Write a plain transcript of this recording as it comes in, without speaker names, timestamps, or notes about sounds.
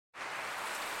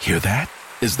Hear that?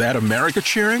 Is that America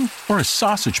cheering or a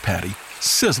sausage patty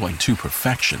sizzling to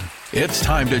perfection? It's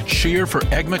time to cheer for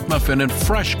Egg McMuffin and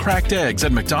fresh cracked eggs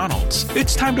at McDonald's.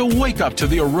 It's time to wake up to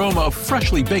the aroma of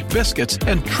freshly baked biscuits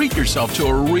and treat yourself to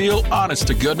a real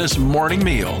honest-to-goodness morning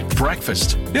meal.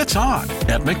 Breakfast, it's on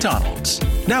at McDonald's.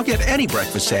 Now get any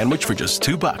breakfast sandwich for just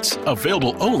 $2.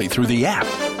 Available only through the app.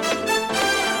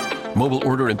 Mobile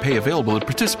order and pay available at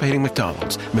participating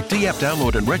McDonald's. McD app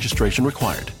download and registration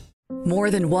required.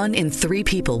 More than 1 in 3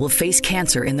 people will face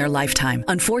cancer in their lifetime.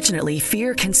 Unfortunately,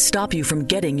 fear can stop you from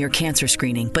getting your cancer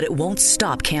screening, but it won't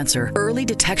stop cancer. Early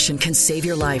detection can save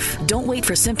your life. Don't wait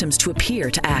for symptoms to appear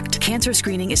to act. Cancer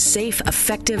screening is safe,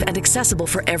 effective, and accessible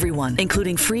for everyone,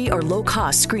 including free or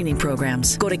low-cost screening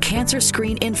programs. Go to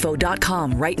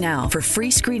cancerscreeninfo.com right now for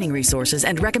free screening resources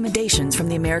and recommendations from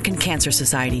the American Cancer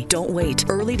Society. Don't wait.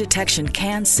 Early detection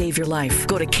can save your life.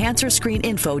 Go to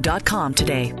cancerscreeninfo.com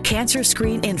today.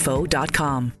 Cancerscreeninfo.com.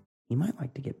 You might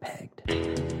like to get pegged.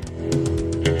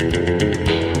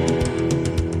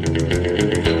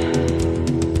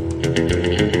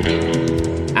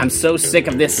 I'm so sick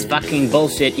of this fucking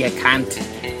bullshit, you can't.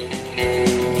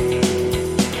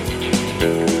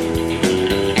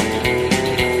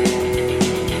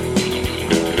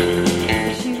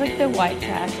 She's like the white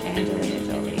trash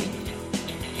Angelina Jolie.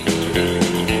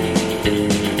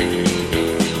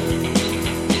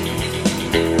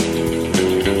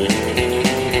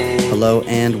 Hello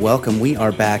and welcome. We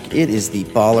are back. It is the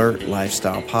Baller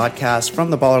Lifestyle Podcast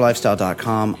from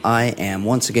theballerlifestyle.com. I am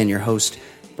once again your host,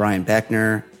 Brian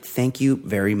Beckner. Thank you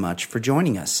very much for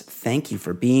joining us. Thank you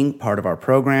for being part of our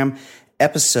program.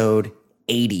 Episode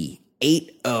 80.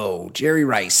 80. Jerry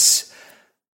Rice.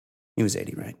 He was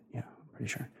 80, right? Yeah, I'm pretty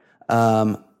sure.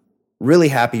 Really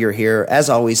happy you're here. As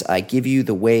always, I give you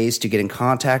the ways to get in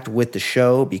contact with the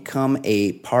show, become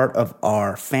a part of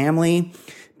our family,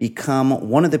 become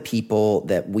one of the people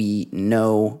that we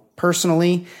know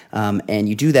personally, and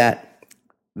you do that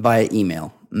via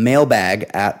email.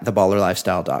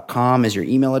 Mailbag@theballerlifestyle.com is your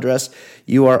email address.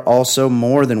 You are also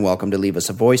more than welcome to leave us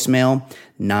a voicemail,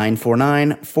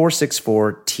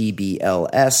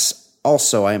 949-464-TBLS.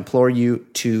 Also, I implore you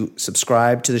to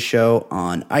subscribe to the show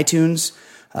on iTunes,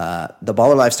 the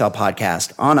Baller Lifestyle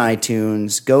Podcast on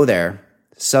iTunes. Go there,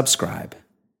 subscribe,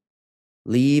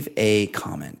 leave a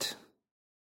comment.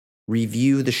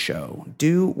 Review the show.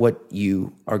 Do what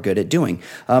you are good at doing.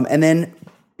 And then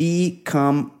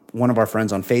become one of our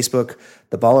friends on Facebook,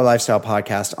 the Baller Lifestyle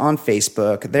Podcast on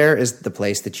Facebook. There is the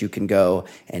place that you can go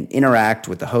and interact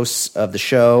with the hosts of the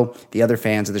show, the other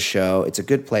fans of the show. It's a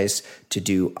good place to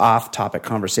do off-topic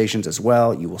conversations as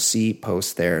well. You will see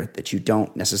posts there that you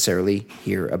don't necessarily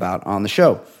hear about on the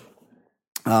show.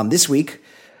 This week,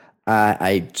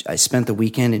 I spent the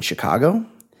weekend in Chicago.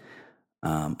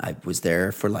 I was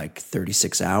there for like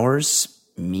 36 hours.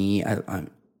 I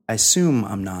assume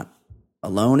I'm not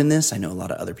alone in this. I know a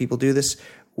lot of other people do this,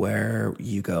 where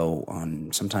you go on,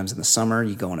 sometimes in the summer,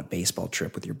 you go on a baseball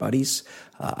trip with your buddies.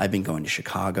 I've been going to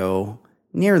Chicago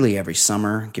nearly every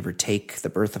summer, give or take the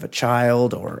birth of a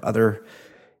child or other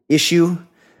issue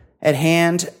at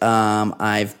hand.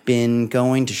 I've been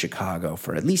going to Chicago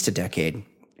for at least a decade,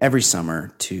 every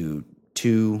summer to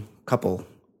couple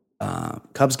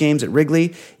Cubs games at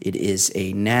Wrigley. It is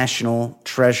a national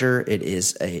treasure. It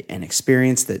is an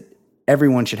experience that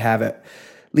everyone should have at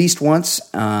least once.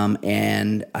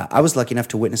 And I was lucky enough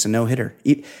to witness a no-hitter.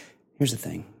 Here's the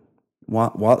thing.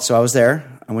 So I was there.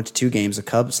 I went to 2 games. The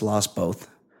Cubs lost both.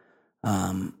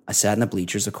 I sat in the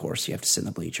bleachers, of course. You have to sit in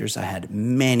the bleachers. I had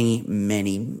many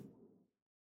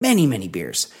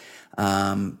beers.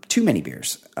 Too many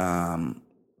beers.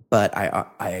 But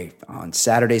I on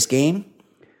Saturday's game,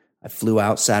 I flew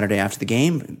out Saturday after the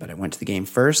game, but I went to the game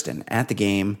first, and at the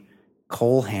game,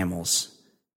 Cole Hamels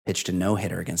pitched a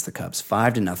no-hitter against the Cubs,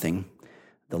 5-0.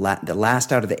 The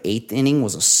last out of the 8th inning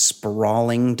was a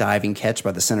sprawling diving catch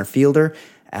by the center fielder,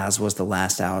 as was the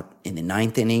last out in the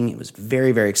 9th inning. It was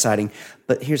very, very exciting.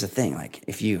 But here's the thing,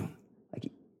 if you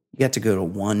get to go to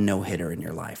one no-hitter in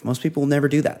your life. Most people will never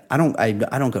do that. I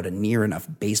don't go to near enough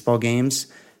baseball games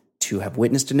to have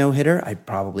witnessed a no-hitter. I'd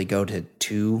probably go to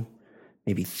 2,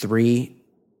 maybe 3,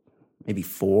 maybe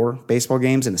 4 baseball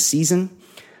games in a season.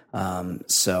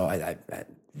 So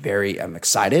I'm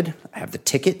excited. I have the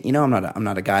ticket. I'm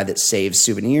not a guy that saves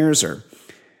souvenirs or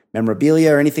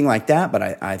memorabilia or anything like that,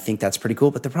 but I think that's pretty cool.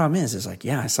 But the problem is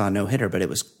I saw a no-hitter, but it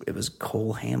was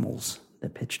Cole Hamels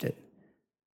that pitched it.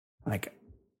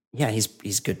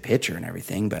 He's a good pitcher and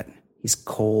everything, but he's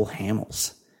Cole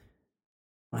Hamels.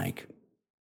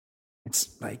 It's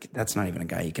that's not even a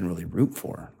guy you can really root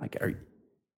for.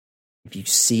 if you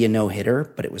see a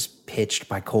no-hitter, but it was pitched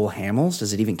by Cole Hamels,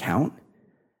 does it even count?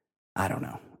 I don't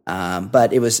know.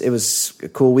 But it was a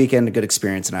cool weekend, a good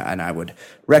experience, and I would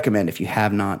recommend, if you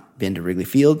have not been to Wrigley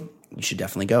Field, you should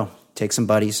definitely go. Take some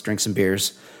buddies, drink some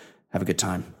beers, have a good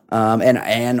time.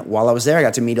 And while I was there, I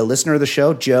got to meet a listener of the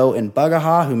show, Joe in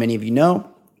Bugaha, who many of you know.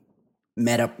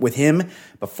 Met up with him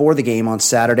before the game on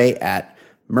Saturday at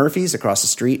Murphy's across the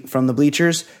street from the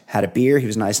bleachers, had a beer. He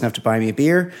was nice enough to buy me a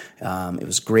beer. It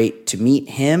was great to meet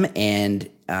him. And,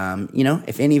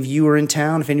 if any of you are in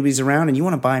town, if anybody's around and you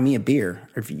want to buy me a beer,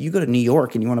 or if you go to New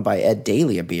York and you want to buy Ed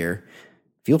Daly a beer,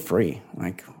 feel free.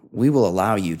 Like, we will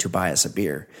allow you to buy us a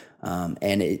beer.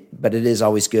 But it is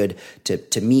always good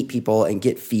to meet people and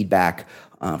get feedback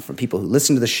from people who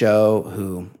listen to the show,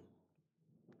 who,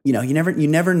 you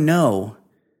never know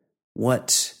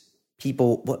what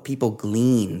people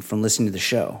glean from listening to the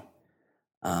show.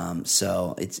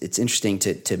 So it's interesting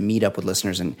to meet up with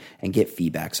listeners and get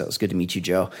feedback. So it was good to meet you,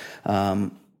 Joe.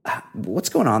 What's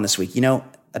going on this week? A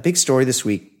big story this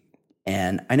week,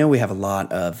 and I know we have a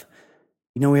lot of,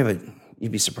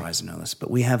 you'd be surprised to know this, but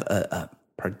we have a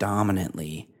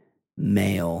predominantly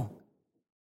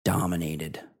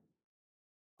male-dominated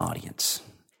audience.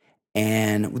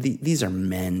 And these are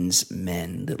men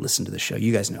that listen to the show.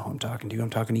 You guys know who I'm talking to. I'm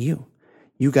talking to you.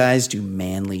 You guys do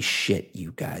manly shit.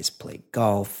 You guys play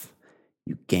golf.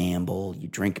 You gamble. You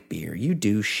drink beer. You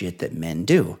do shit that men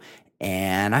do.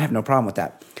 And I have no problem with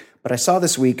that. But I saw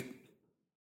this week,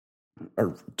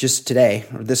 or just today,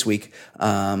 or this week,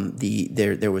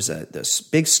 there was this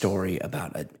big story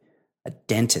about a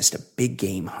dentist, a big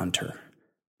game hunter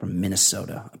from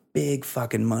Minnesota. Big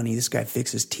fucking money. This guy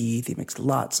fixes teeth. He makes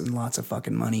lots and lots of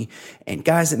fucking money. And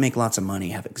guys that make lots of money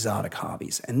have exotic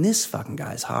hobbies. And this fucking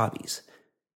guy's hobbies,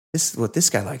 this is what this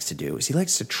guy likes to do, is he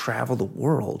likes to travel the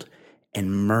world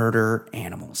and murder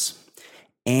animals.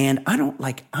 And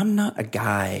I'm not a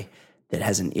guy that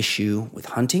has an issue with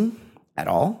hunting at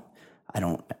all. I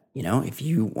don't, if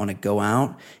you want to go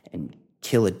out and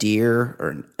kill a deer or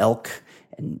an elk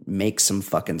and make some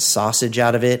fucking sausage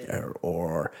out of it,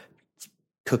 or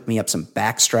cook me up some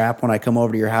backstrap when I come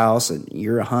over to your house, and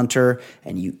you're a hunter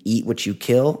and you eat what you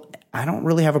kill, I don't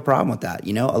really have a problem with that.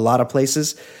 A lot of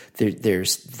places,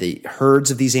 there's the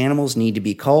herds of these animals need to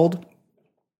be culled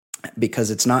because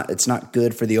it's not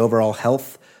good for the overall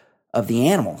health of the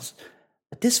animals.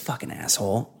 But this fucking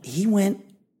asshole, he went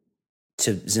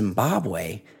to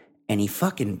Zimbabwe and he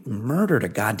fucking murdered a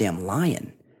goddamn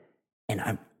lion.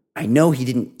 And I know he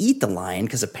didn't eat the lion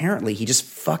because apparently he just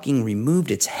fucking removed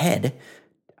its head,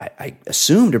 I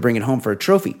assume to bring it home for a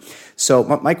trophy. So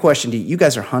my question to you, you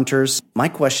guys are hunters. My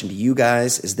question to you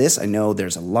guys is this. I know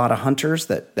there's a lot of hunters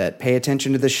that pay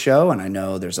attention to this show, and I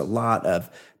know there's a lot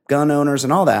of gun owners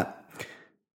and all that.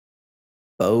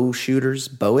 Bow shooters,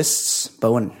 bowists,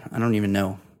 I don't even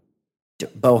know.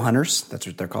 Bow hunters, that's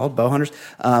what they're called, bow hunters.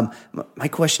 My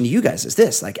question to you guys is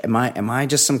this. Like, am I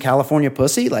just some California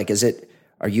pussy? Like,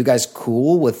 are you guys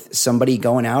cool with somebody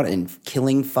going out and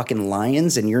killing fucking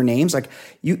lions in your names? Like,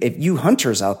 if you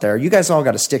hunters out there, you guys all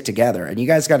got to stick together, and you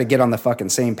guys got to get on the fucking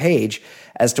same page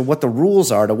as to what the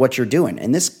rules are to what you're doing.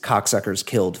 And this cocksucker's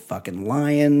killed fucking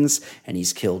lions, and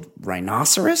he's killed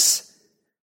rhinoceros.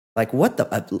 Like, what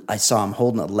I saw him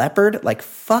holding a leopard. Like,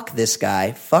 fuck this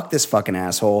guy. Fuck this fucking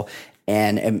asshole.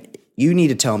 And you need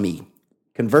to tell me,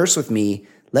 converse with me,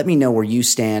 let me know where you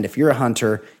stand. If you're a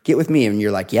hunter, get with me and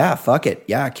you're like, yeah, fuck it.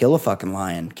 Yeah, kill a fucking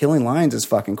lion. Killing lions is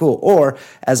fucking cool. Or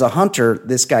as a hunter,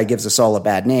 this guy gives us all a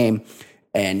bad name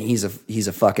and he's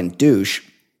a fucking douche,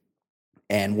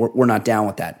 and we're not down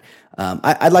with that.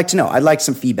 I'd like to know. I'd like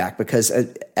some feedback, because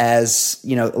as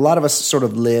a lot of us sort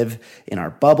of live in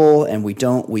our bubble and we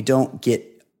don't get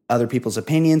other people's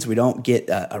opinions. We don't get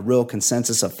a real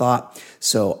consensus of thought.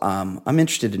 So I'm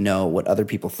interested to know what other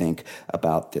people think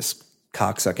about this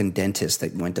cocksucking dentist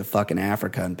that went to fucking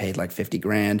Africa and paid like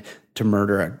 $50,000 to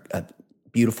murder a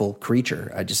beautiful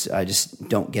creature. I just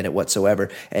don't get it whatsoever.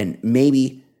 And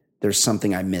maybe there's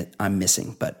something I'm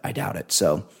missing, but I doubt it.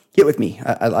 So get with me.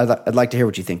 I'd like to hear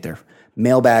what you think there.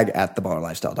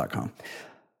 Mailbag@theballerlifestyle.com.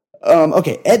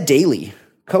 Okay, Ed Daly,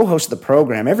 co-host of the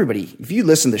program. Everybody, if you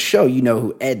listen to the show, you know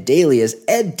who Ed Daly is.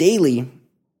 Ed Daly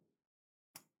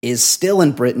is still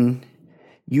in Britain.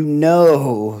 You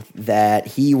know that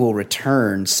he will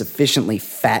return sufficiently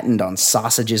fattened on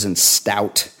sausages and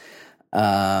stout.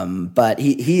 But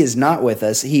he is not with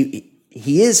us.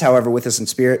 He is, however, with us in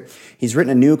spirit. He's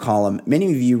written a new column.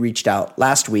 Many of you reached out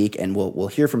last week, and we'll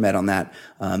hear from Ed on that.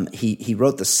 He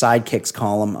wrote the Sidekicks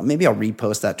column. Maybe I'll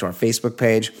repost that to our Facebook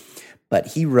page. but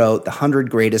he wrote the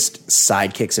 100 Greatest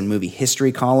Sidekicks in Movie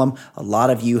History column. A lot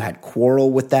of you had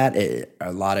quarrel with that.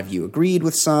 A lot of you agreed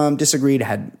with some, disagreed,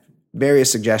 had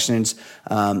various suggestions.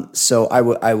 So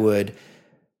I would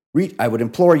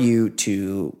implore you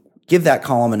to give that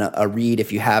column a read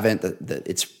if you haven't.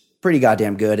 It's pretty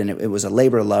goddamn good, and it was a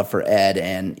labor of love for Ed,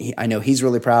 and I know he's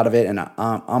really proud of it, and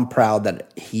I'm proud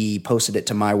that he posted it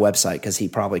to my website because he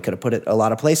probably could have put it a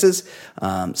lot of places.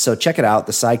 So check it out,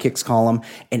 the Sidekicks column,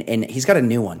 and he's got a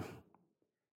new one,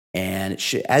 and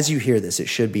as you hear this, it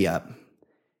should be up.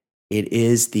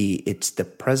 It's the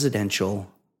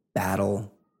Presidential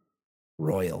Battle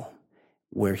Royal,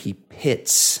 where he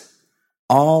pits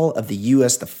all of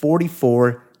the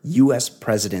 44 U.S.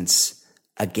 presidents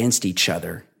against each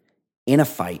other in a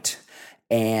fight.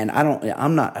 And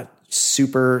I'm not a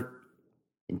super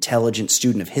intelligent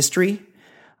student of history,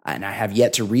 and I have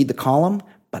yet to read the column,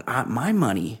 but my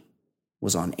money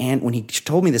was on, and when he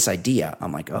told me this idea,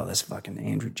 I'm like, oh, this fucking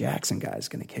Andrew Jackson guy is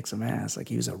going to kick some ass. Like,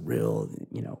 he was a real,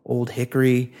 old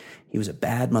hickory. He was a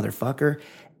bad motherfucker.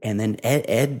 And then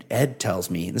Ed tells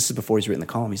me, and this is before he's written the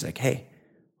column, he's like, hey,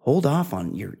 hold off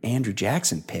on your Andrew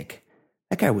Jackson pick.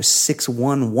 That guy was 6'1",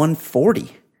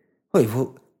 140. Wait,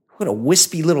 what a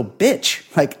wispy little bitch.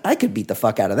 Like, I could beat the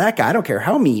fuck out of that guy. I don't care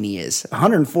how mean he is.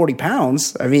 140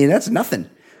 pounds. I mean, that's nothing.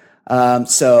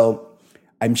 So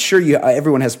I'm sure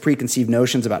everyone has preconceived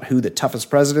notions about who the toughest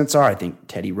presidents are. I think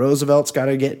Teddy Roosevelt's got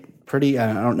to get pretty.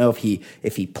 I don't know if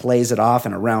he plays it off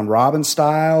in a round robin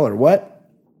style or what,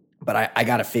 but I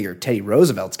got to figure Teddy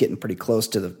Roosevelt's getting pretty close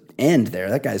to the end there.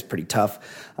 That guy's pretty tough.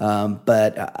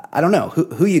 But I don't know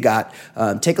who you got.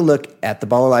 Take a look at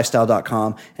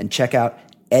theballerlifestyle.com and check out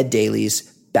Ed Daly's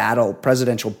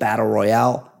Presidential Battle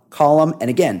Royale column. And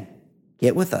again,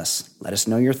 get with us. Let us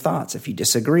know your thoughts. If you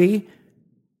disagree,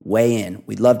 weigh in.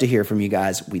 We'd love to hear from you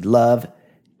guys. We love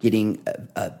getting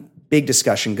a big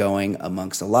discussion going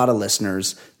amongst a lot of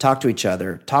listeners. Talk to each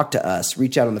other, talk to us,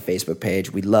 reach out on the Facebook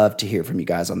page. We'd love to hear from you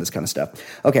guys on this kind of stuff.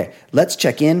 Okay, let's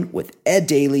check in with Ed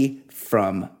Daly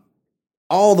from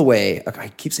all the way, I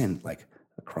keep saying like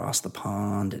across the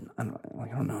pond, and I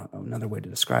don't know another way to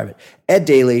describe it. Ed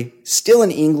Daly, still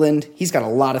in England. He's got a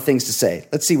lot of things to say.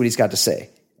 Let's see what he's got to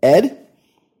say. Ed?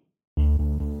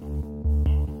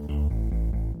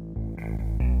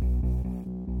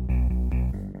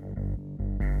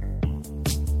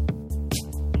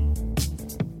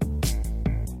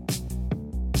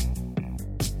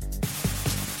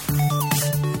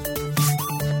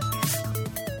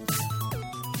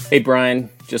 Hey, Brian,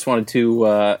 just wanted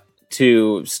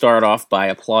to start off by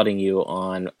applauding you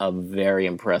on a very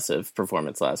impressive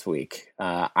performance last week.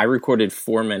 I recorded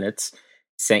 4 minutes,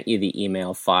 sent you the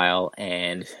email file,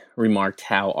 and remarked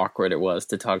how awkward it was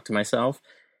to talk to myself.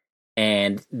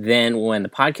 And then when the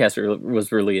podcast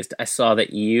was released, I saw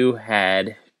that you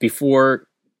had, before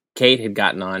Kate had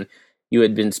gotten on, you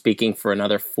had been speaking for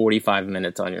another 45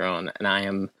 minutes on your own. And I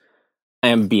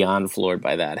am beyond floored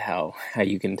by that, how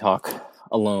you can talk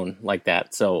alone like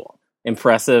that. So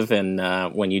impressive. And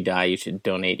when you die, you should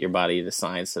donate your body to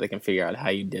science so they can figure out how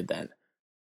you did that.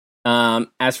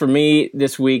 As for me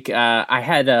this week, I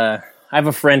have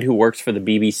a friend who works for the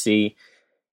BBC,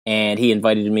 and he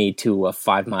invited me to a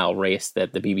 5-mile race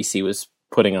that the BBC was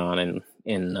putting on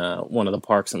in one of the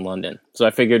parks in London. So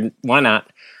I figured, why not?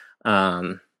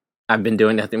 I've been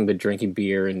doing nothing but drinking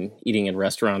beer and eating in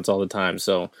restaurants all the time.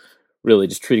 So really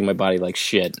just treating my body like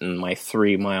shit, and my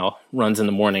 3-mile runs in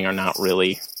the morning are not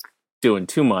really doing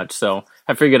too much. So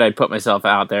I figured I'd put myself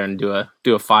out there and do a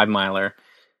 5-miler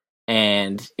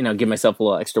and, give myself a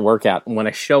little extra workout. And when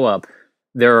I show up,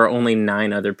 there are only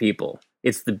 9 other people.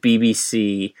 It's the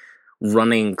BBC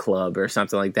running club or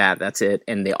something like that. That's it.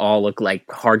 And they all look like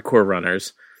hardcore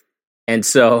runners. And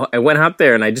so I went out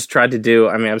there and I just tried to do,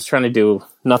 I was trying to do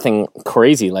nothing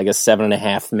crazy, like a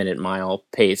 7.5 minute mile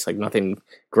pace, like nothing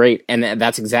great. And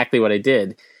that's exactly what I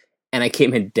did. And I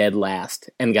came in dead last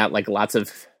and got like lots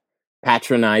of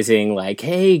patronizing, like,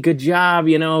 hey, good job.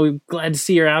 Glad to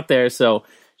see you're out there. So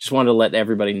just wanted to let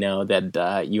everybody know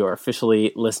that you are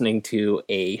officially listening to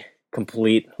a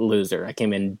complete loser. I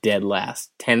came in dead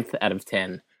last, 10th out of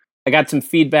 10. I got some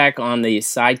feedback on the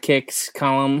Sidekicks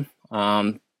column.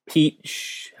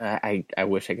 Pete, I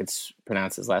wish I could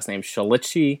pronounce his last name,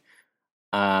 Shalichi.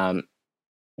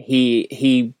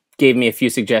 He gave me a few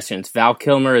suggestions. Val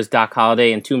Kilmer as Doc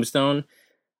Holliday in Tombstone.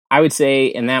 I would say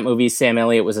in that movie, Sam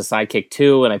Elliott was a sidekick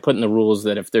too, and I put in the rules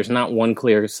that if there's not one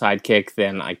clear sidekick,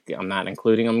 then I'm not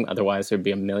including him. Otherwise, there'd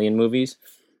be a million movies.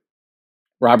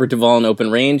 Robert Duvall in Open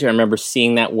Range. I remember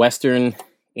seeing that Western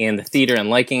in the theater and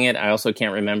liking it. I also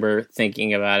can't remember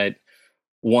thinking about it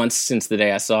once since the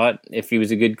day I saw it. If he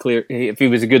was a good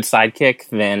sidekick,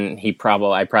 then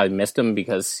I probably missed him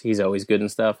because he's always good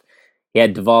and stuff. He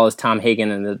had Duvall as Tom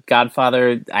Hagen in The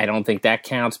Godfather. I don't think that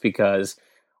counts because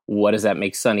what does that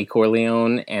make Sonny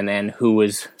Corleone? And then who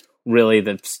was really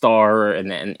the star?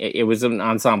 And then it was an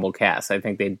ensemble cast. I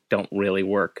think they don't really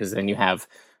work because then you have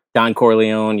Don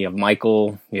Corleone, you have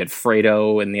Michael, you had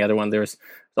Fredo, and the other one. There's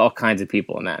all kinds of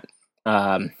people in that.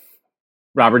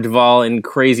 Robert Duvall in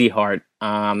Crazy Heart.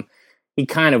 He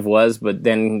kind of was, but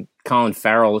then Colin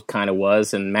Farrell kind of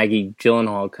was, and Maggie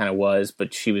Gyllenhaal kind of was,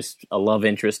 but she was a love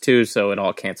interest too, so it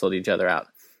all canceled each other out.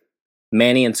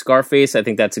 Manny and Scarface, I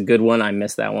think that's a good one. I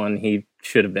missed that one. He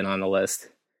should have been on the list.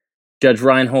 Judge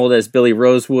Reinhold as Billy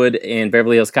Rosewood in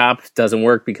Beverly Hills Cop doesn't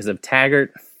work because of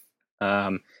Taggart.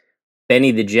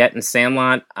 Benny the Jet in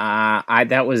Sandlot.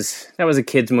 That was a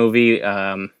kid's movie.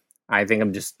 I think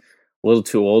I'm just a little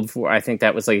too old for. I think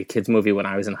that was like a kid's movie when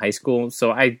I was in high school.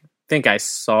 So I think I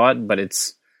saw it, but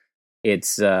it's.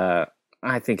 I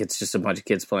think it's just a bunch of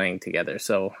kids playing together.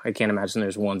 So I can't imagine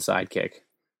there's one sidekick.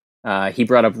 He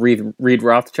brought up Reed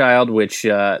Rothschild, which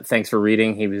thanks for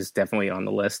reading. He was definitely on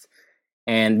the list.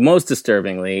 And most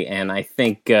disturbingly, and I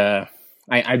think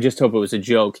I just hope it was a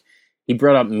joke. He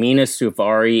brought up Mina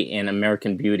Suvari in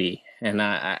American Beauty, and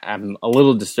I'm a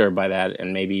little disturbed by that.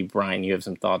 And maybe Brian, you have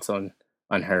some thoughts on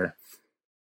her.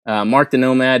 Mark the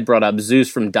Nomad brought up Zeus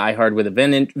from Die Hard with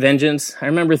a Vengeance. I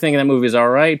remember thinking that movie was all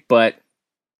right, but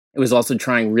it was also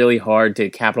trying really hard to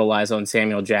capitalize on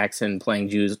Samuel Jackson playing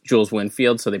Jules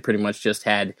Winfield, so they pretty much just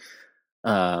had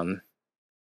Die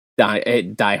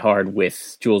Hard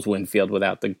with Jules Winfield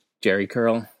without the Jerry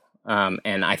curl.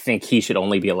 And I think he should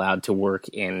only be allowed to work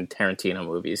in Tarantino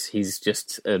movies. He's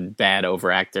just a bad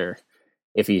overactor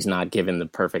if he's not given the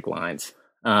perfect lines.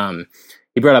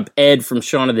 He brought up Ed from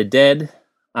Shaun of the Dead.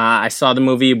 I saw the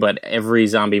movie, but every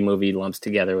zombie movie lumps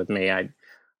together with me.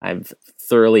 I'm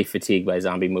thoroughly fatigued by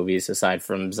zombie movies, aside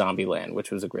from Zombieland,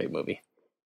 which was a great movie.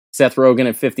 Seth Rogen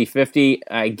at 50-50,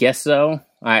 I guess so.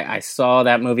 I saw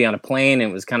that movie on a plane.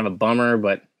 It was kind of a bummer,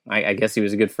 but I guess he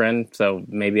was a good friend, so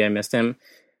maybe I missed him.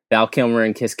 Val Kilmer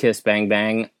in Kiss Kiss Bang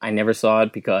Bang. I never saw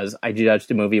it because I judged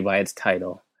the movie by its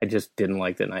title. I just didn't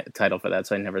like the title for that,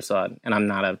 so I never saw it. And I'm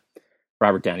not a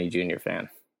Robert Downey Jr. fan.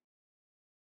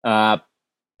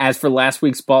 As for last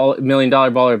week's $1 Million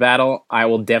Baller Battle, I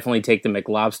will definitely take the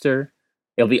McLobster.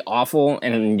 It'll be awful,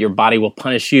 and your body will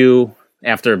punish you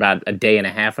after about a day and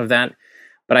a half of that.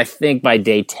 But I think by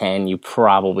day 10, you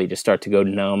probably just start to go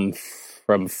numb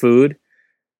from food.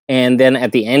 And then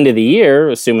at the end of the year,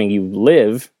 assuming you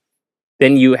live,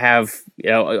 then you have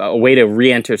a way to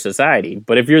re-enter society.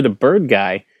 But if you're the bird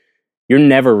guy, you're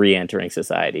never re-entering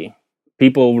society.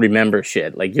 People remember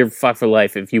shit. Like, you're fucked for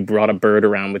life if you brought a bird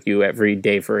around with you every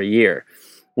day for a year.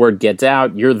 Word gets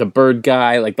out, you're the bird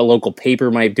guy. Like, the local paper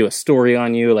might do a story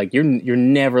on you. Like, you're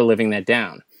never living that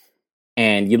down.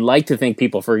 And you'd like to think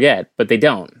people forget, but they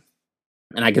don't.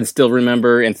 And I can still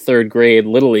remember in third grade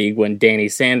Little League when Danny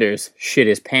Sanders shit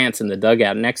his pants in the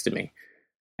dugout next to me.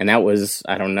 And that was,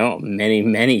 I don't know, many,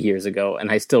 many years ago. And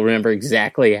I still remember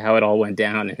exactly how it all went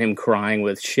down and him crying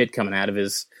with shit coming out of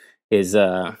his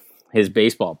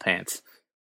baseball pants.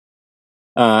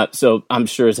 So I'm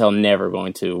sure as hell never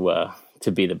going to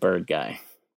be the bird guy.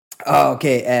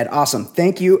 Okay, Ed. Awesome.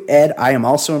 Thank you, Ed. I am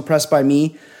also impressed by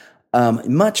me.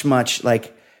 Much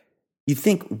like you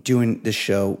think doing this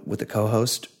show with a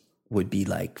co-host would be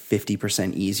like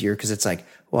 50% easier because it's like,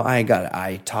 well,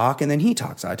 I talk and then he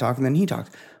talks. I talk and then he talks.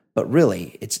 But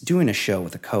really, it's doing a show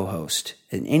with a co-host,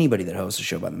 and anybody that hosts a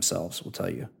show by themselves will tell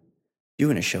you,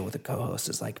 doing a show with a co-host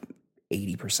is like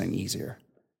 80% easier.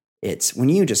 It's when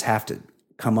you just have to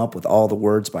come up with all the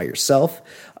words by yourself.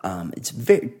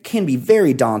 Can be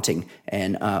very daunting,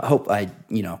 and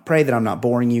pray that I'm not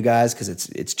boring you guys because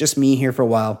it's just me here for a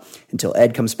while until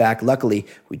Ed comes back. Luckily,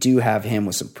 we do have him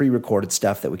with some pre-recorded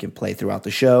stuff that we can play throughout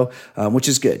the show, which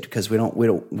is good because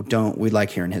we like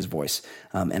hearing his voice.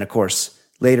 And of course,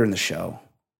 later in the show,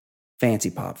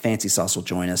 Fancy Sauce will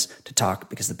join us to talk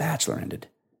because The Bachelor ended.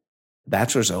 The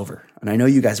Bachelor's over, and I know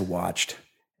you guys watched.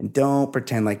 And don't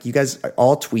pretend like you guys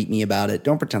all tweet me about it.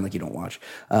 Don't pretend like you don't watch.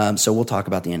 So we'll talk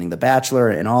about the ending of The Bachelor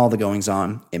and all the goings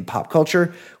on in pop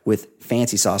culture with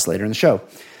Fancy Sauce later in the show.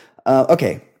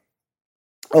 Okay.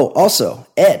 Oh, also,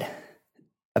 Ed,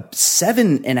 a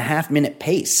 7.5 minute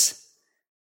pace.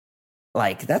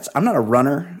 Like I'm not a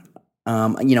runner.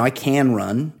 I can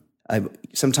run.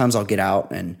 Sometimes I'll get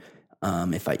out and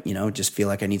if I, just feel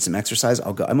like I need some exercise,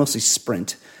 I'll go. I mostly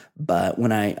sprint. But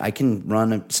when I can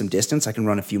run some distance, I can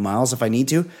run a few miles if I need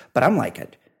to. But I'm like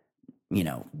at,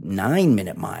 9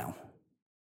 minute mile,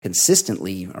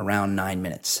 consistently around 9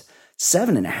 minutes.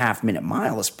 7.5 minute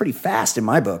mile is pretty fast in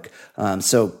my book.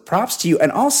 So props to you.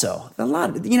 And also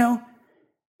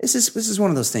this is one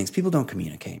of those things. People don't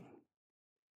communicate.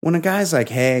 When a guy's like,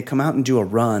 hey, come out and do a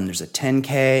run. There's a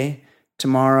 10K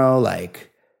tomorrow.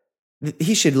 Like,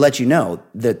 he should let you know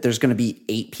that there's going to be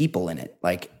 8 people in it.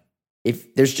 Like,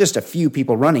 if there's just a few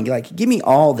people running, like, give me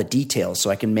all the details so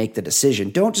I can make the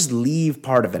decision. Don't just leave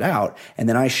part of it out. And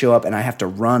then I show up and I have to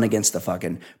run against the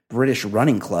fucking British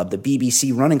running club, the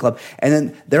BBC running club. And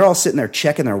then they're all sitting there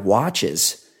checking their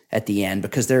watches at the end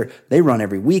because they run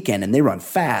every weekend and they run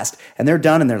fast and they're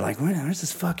done. And they're like, where's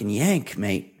this fucking yank,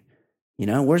 mate?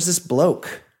 Where's this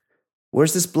bloke?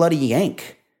 Where's this bloody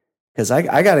yank? Because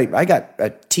I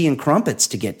got tea and crumpets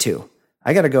to get to.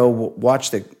 I got to go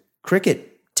watch the cricket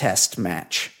test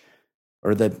match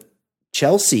or the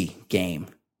Chelsea game.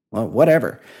 Well,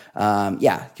 whatever.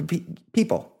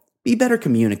 People, be better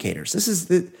communicators. This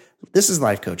is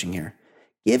life coaching here.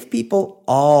 Give people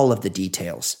all of the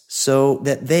details so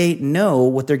that they know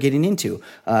what they're getting into.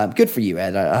 Good for you,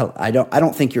 Ed. I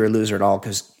don't think you're a loser at all,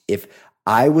 because if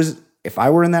I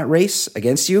were in that race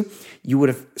against you, you would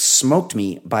have smoked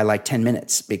me by like 10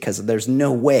 minutes, because there's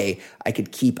no way I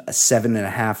could keep a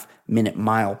 7.5 minute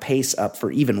mile pace up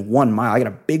for even 1 mile. I got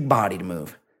a big body to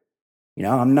move.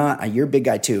 I'm not, you're a big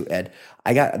guy too, Ed.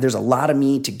 There's a lot of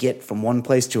me to get from one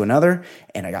place to another,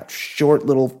 and I got short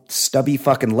little stubby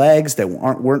fucking legs that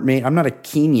weren't made. I'm not a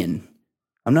Kenyan.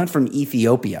 I'm not from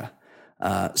Ethiopia.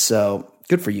 So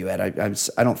good for you, Ed.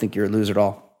 I don't think you're a loser at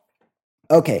all.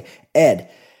 Okay, Ed.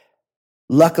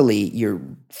 Luckily, you're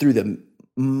through the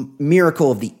miracle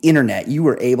of the internet, you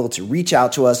were able to reach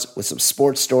out to us with some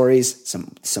sports stories,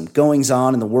 some goings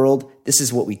on in the world. This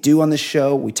is what we do on this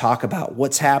show. We talk about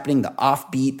what's happening, the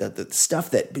offbeat, the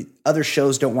stuff that other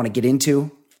shows don't want to get into.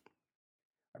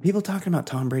 Are people talking about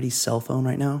Tom Brady's cell phone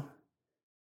right now?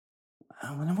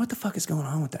 What the fuck is going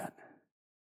on with that?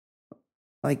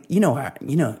 Like, you know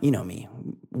me.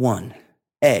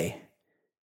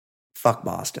 Fuck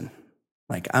Boston.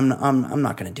 Like, I'm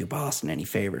not going to do Boston any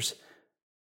favors.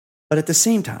 But at the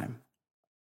same time,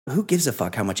 who gives a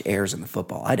fuck how much air is in the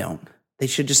football? I don't. They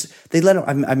should let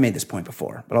them. I've made this point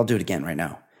before, but I'll do it again right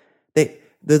now. The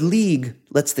league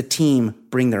lets the team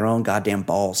bring their own goddamn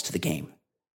balls to the game.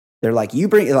 They're like, you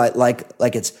bring like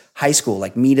it's high school,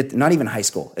 like not even high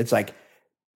school. It's like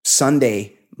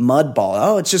Sunday mud ball.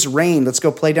 Oh, it's just rain. Let's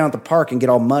go play down at the park and get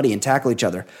all muddy and tackle each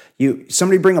other.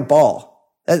 Somebody bring a ball.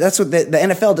 That's what the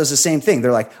NFL does the same thing.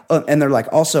 They're like, and they're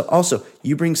like, also,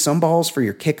 you bring some balls for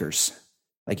your kickers.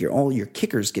 Like all your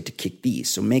kickers get to kick these.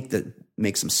 So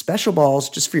make some special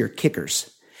balls just for your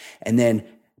kickers. And then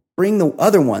bring the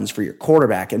other ones for your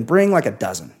quarterback and bring like a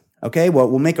dozen. Okay. Well,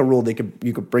 we'll make a rule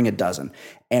you could bring a dozen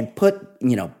and put,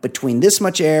 between this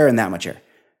much air and that much air.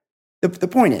 The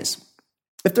point is,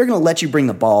 if they're going to let you bring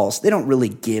the balls, they don't really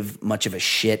give much of a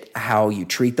shit how you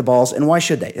treat the balls. And why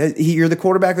should they? You're the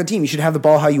quarterback of the team. You should have the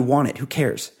ball how you want it. Who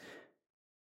cares?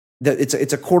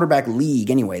 It's a quarterback league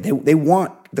anyway. They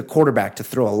want the quarterback to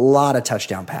throw a lot of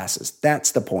touchdown passes.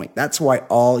 That's the point. That's why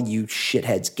all you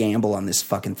shitheads gamble on this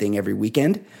fucking thing every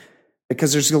weekend,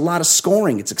 because there's a lot of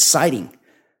scoring. It's exciting.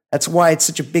 That's why it's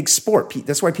such a big sport.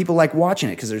 That's why people like watching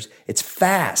it, because it's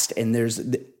fast and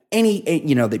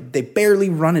they barely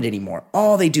run it anymore.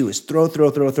 All they do is throw.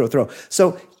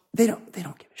 So they don't give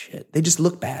a shit. They just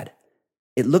look bad.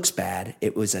 It looks bad.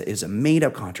 It was a made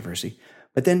up controversy.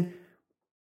 But then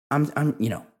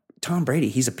Tom Brady,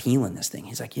 he's appealing this thing.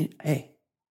 He's like, hey,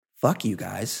 fuck you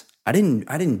guys. I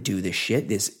didn't do this shit.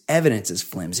 This evidence is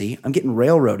flimsy. I'm getting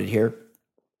railroaded here.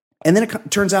 And then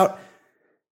it turns out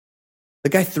the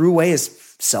guy threw away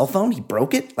his cell phone. He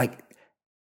broke it. Like,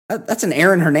 that's an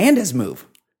Aaron Hernandez move.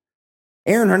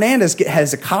 Aaron Hernandez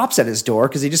has the cops at his door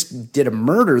because he just did a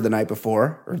murder the night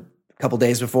before or a couple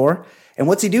days before. And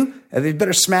what's he do? They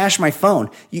better smash my phone.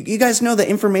 You guys know that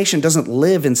information doesn't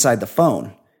live inside the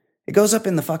phone. It goes up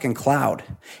in the fucking cloud.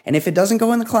 And if it doesn't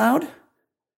go in the cloud,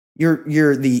 you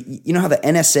know how the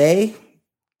NSA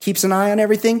keeps an eye on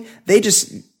everything? The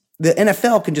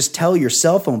NFL can just tell your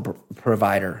cell phone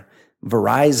provider,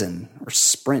 Verizon or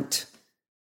Sprint.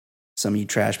 Some of you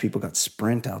trash people got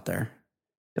Sprint out there.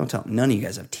 Don't tell. None of you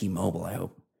guys have T-Mobile, I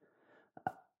hope.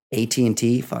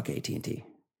 AT&T? Fuck AT&T.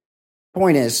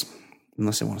 Point is,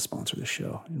 unless they want to sponsor the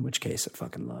show, in which case I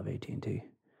fucking love AT&T.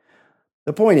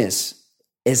 The point is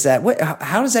that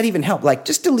how does that even help? Like,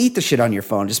 just delete the shit on your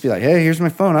phone. Just be like, hey, here's my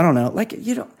phone. I don't know. Like,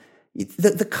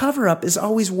 the cover up is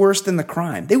always worse than the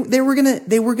crime. They were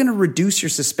gonna reduce your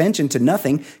suspension to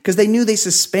nothing because they knew they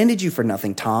suspended you for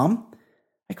nothing, Tom.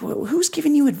 Like, who's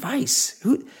giving you advice?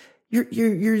 You're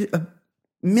a $1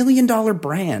 million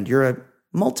brand. You're a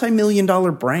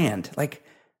multi-million-dollar brand. Like,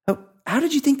 how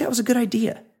did you think that was a good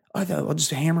idea? I thought, I'll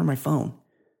just hammer my phone.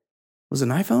 Was it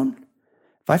an iPhone?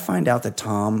 If I find out that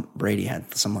Tom Brady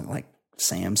had some like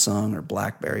Samsung or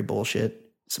BlackBerry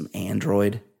bullshit, some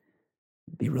Android,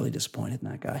 I'd be really disappointed in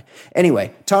that guy.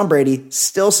 Anyway, Tom Brady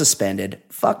still suspended.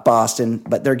 Fuck Boston,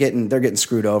 but they're getting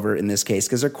screwed over in this case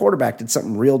because their quarterback did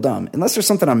something real dumb. Unless there's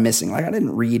something I'm missing. Like, I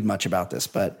didn't read much about this,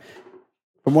 but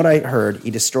from what I heard,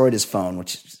 he destroyed his phone,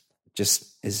 which just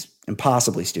is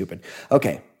impossibly stupid.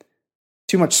 Okay,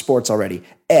 too much sports already.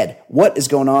 Ed, what is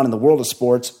going on in the world of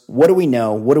sports? What do we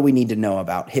know? What do we need to know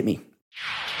about? Hit me.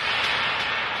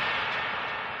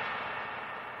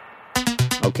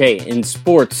 Okay, in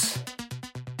sports,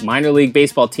 minor league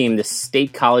baseball team, the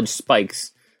State College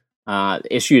Spikes,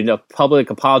 issued a public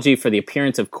apology for the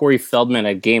appearance of Corey Feldman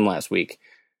at a game last week.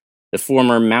 The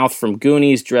former mouth from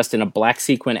Goonies dressed in a black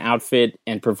sequin outfit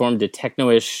and performed a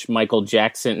techno-ish Michael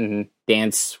Jackson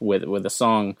dance with a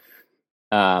song.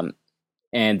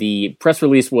 And the press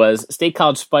release was, State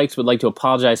College Spikes would like to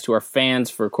apologize to our fans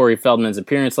for Corey Feldman's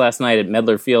appearance last night at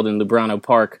Medler Field in Lubrano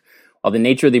Park. While the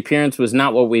nature of the appearance was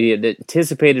not what we had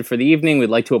anticipated for the evening, we'd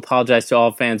like to apologize to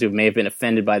all fans who may have been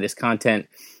offended by this content.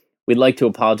 We'd like to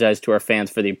apologize to our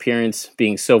fans for the appearance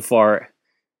being so far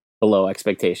below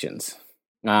expectations.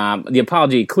 The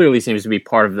apology clearly seems to be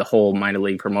part of the whole minor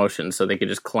league promotion, so they could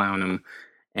just clown him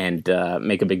and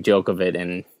make a big joke of it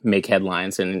and make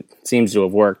headlines, and it seems to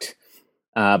have worked.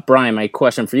 Brian, my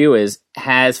question for you is,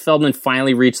 has Feldman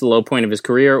finally reached the low point of his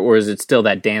career, or is it still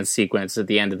that dance sequence at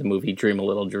the end of the movie Dream a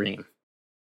Little Dream?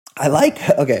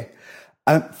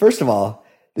 First of all,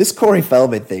 this Corey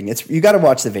Feldman thing, you got to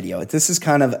watch the video. This is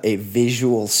kind of a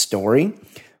visual story,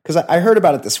 because I heard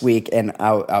about it this week, and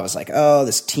I was like, oh,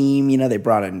 this team, they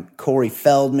brought in Corey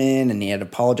Feldman, and he had to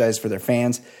apologize to their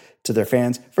fans.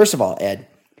 First of all, Ed,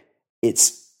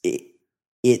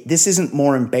 this isn't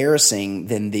more embarrassing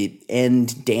than the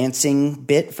end dancing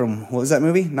bit from, what was that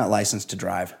movie? Not Licensed to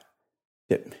Drive.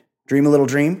 Dream a Little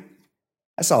Dream.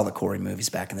 I saw the Corey movies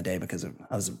back in the day because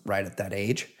I was right at that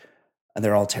age. And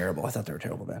they're all terrible. I thought they were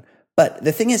terrible then. But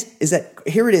the thing is that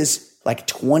here it is like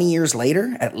 20 years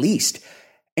later, at least,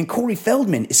 and Corey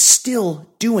Feldman is still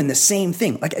doing the same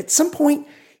thing. Like, at some point,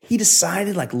 he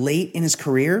decided, like, late in his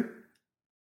career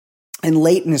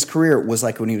was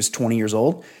like when he was 20 years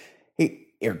old,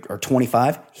 or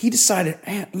 25, he decided,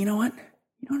 hey, you know what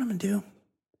I'm going to do?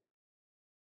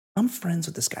 I'm friends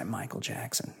with this guy, Michael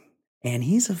Jackson, and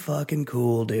he's a fucking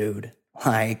cool dude.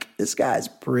 Like, this guy's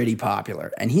pretty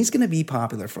popular, and he's going to be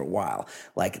popular for a while.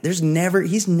 Like, he's never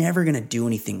going to do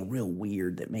anything real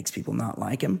weird that makes people not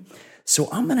like him. So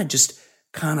I'm going to just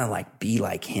kind of like be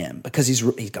like him, because he's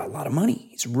got a lot of money.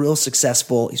 He's real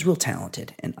successful. He's real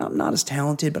talented, and I'm not as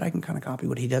talented, but I can kind of copy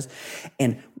what he does.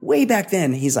 And way back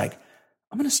then, he's like,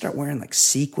 I'm going to start wearing like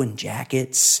sequin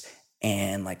jackets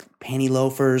and like panty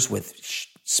loafers with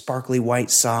sparkly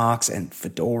white socks and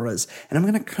fedoras. And I'm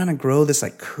going to kind of grow this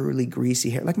like curly, greasy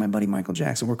hair, like my buddy Michael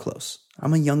Jackson. We're close.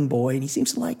 I'm a young boy, and he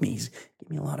seems to like me. He's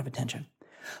giving me a lot of attention.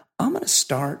 I'm going to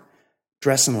start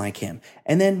dressing like him.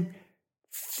 And then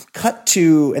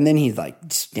and then he's like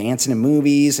dancing in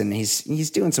movies, and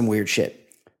he's doing some weird shit.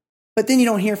 But then you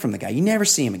don't hear from the guy. You never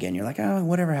see him again. You're like, oh,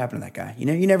 whatever happened to that guy?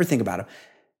 You never think about him.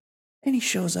 And he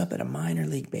shows up at a minor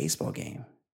league baseball game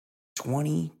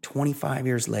 20, 25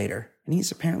 years later, and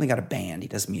he's apparently got a band. He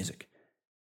does music.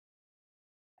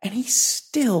 And he's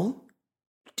still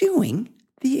doing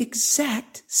the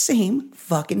exact same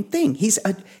fucking thing. He's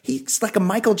like a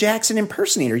Michael Jackson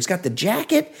impersonator. He's got the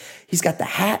jacket. He's got the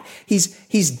hat.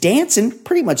 He's dancing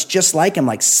pretty much just like him,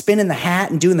 like spinning the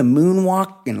hat and doing the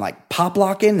moonwalk and like pop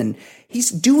locking. And he's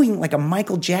doing like a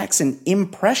Michael Jackson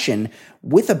impression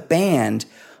with a band,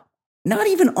 not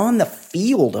even on the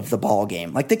field of the ball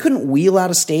game. Like, they couldn't wheel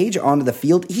out a stage onto the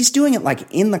field. He's doing it like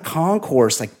in the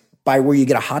concourse, like by where you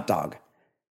get a hot dog.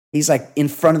 He's like in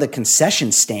front of the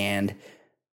concession stand,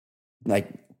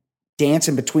 like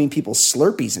dancing between people's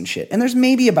Slurpees and shit. And there's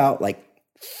maybe about like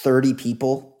 30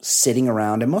 people sitting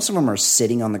around, and most of them are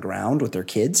sitting on the ground with their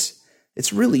kids.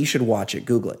 It's really, you should watch it.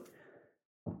 Google it.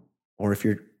 Or if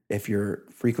you're a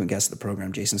frequent guest of the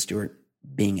program, Jason Stewart,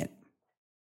 Bing it.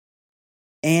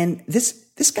 And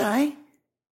this guy,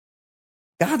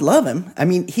 God love him. I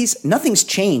mean, nothing's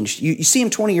changed. You see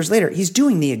him 20 years later, he's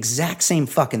doing the exact same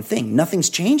fucking thing. Nothing's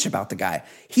changed about the guy.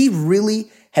 He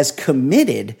really has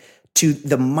committed to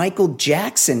the Michael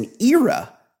Jackson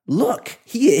era. Look,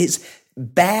 he is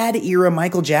bad era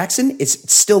Michael Jackson.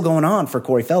 It's still going on for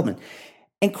Corey Feldman.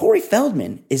 And Corey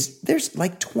Feldman there's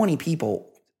like 20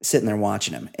 people sitting there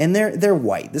watching him, and they're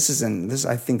white.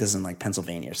 I think this is in like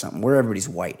Pennsylvania or something, where everybody's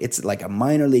white. It's like a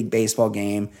minor league baseball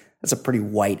game. That's a pretty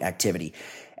white activity.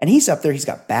 And he's up there. He's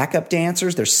got backup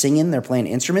dancers. They're singing. They're playing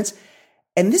instruments.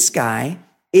 And this guy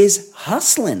is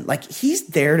hustling. Like, he's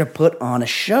there to put on a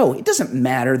show. It doesn't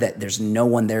matter that there's no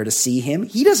one there to see him.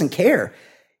 He doesn't care.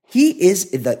 He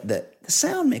is the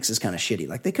sound mix is kind of shitty.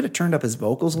 Like, they could have turned up his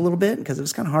vocals a little bit because it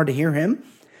was kind of hard to hear him.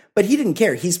 But he didn't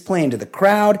care. He's playing to the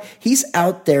crowd. He's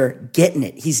out there getting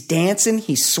it. He's dancing.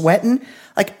 He's sweating.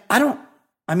 Like,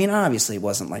 obviously it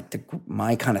wasn't like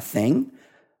my kind of thing,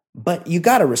 but you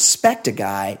got to respect a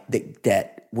guy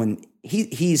that when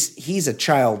he's a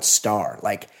child star.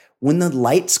 Like, when the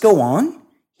lights go on,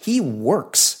 he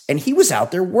works, and he was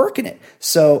out there working it.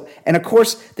 So, and of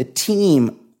course the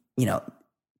team,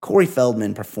 Corey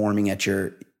Feldman performing at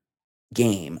your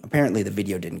game, apparently the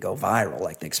video didn't go viral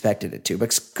like they expected it to,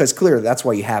 because clearly that's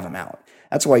why you have him out.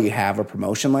 That's why you have a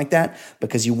promotion like that,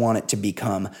 because you want it to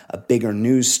become a bigger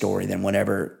news story than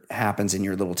whatever happens in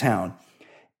your little town.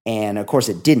 And of course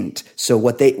it didn't. So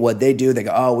what they do, they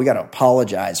go, oh, we got to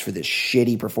apologize for this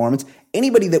shitty performance.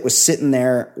 Anybody that was sitting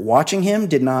there watching him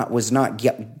was not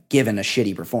given a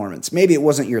shitty performance. Maybe it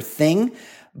wasn't your thing,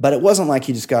 but it wasn't like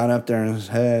he just got up there and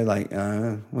said, hey, like,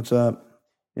 what's up?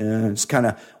 Yeah, just kind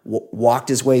of walked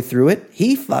his way through it.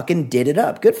 He fucking did it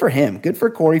up. Good for him. Good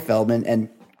for Corey Feldman. And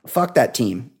fuck that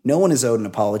team. No one is owed an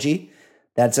apology.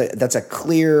 That's a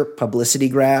clear publicity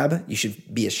grab. You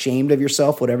should be ashamed of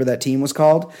yourself, whatever that team was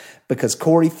called, because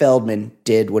Corey Feldman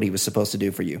did what he was supposed to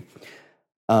do for you.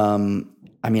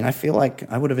 I feel like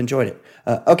I would have enjoyed it.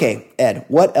 Okay, Ed,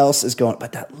 what else is going on?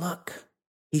 But that look,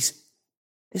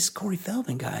 this Corey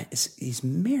Feldman guy, he's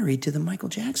married to the Michael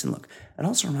Jackson look. It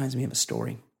also reminds me of a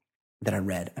story that I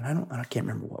read, and I can't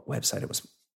remember what website it was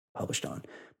published on,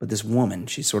 but this woman,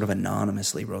 she sort of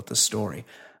anonymously wrote the story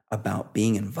about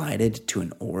being invited to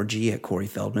an orgy at Corey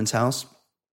Feldman's house.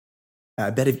 I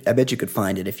bet you could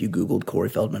find it if you Googled Corey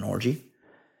Feldman orgy.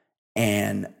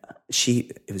 And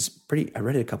I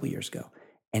read it a couple years ago,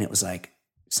 and it was like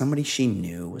somebody she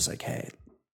knew was like, hey,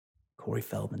 Corey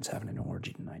Feldman's having an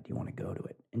orgy tonight. Do you want to go to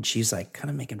it? And she's like kind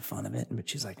of making fun of it. But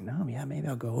she's like, no, yeah, maybe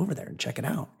I'll go over there and check it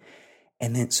out.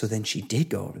 And then she did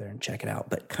go over there and check it out,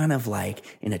 but kind of like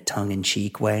in a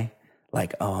tongue-in-cheek way.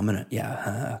 Like,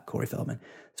 oh, Corey Feldman.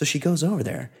 So she goes over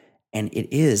there, and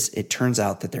it turns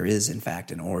out that there is, in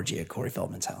fact, an orgy at Corey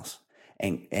Feldman's house.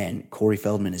 And Corey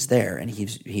Feldman is there, and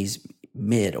he's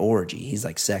mid-orgy. He's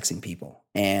like sexing people.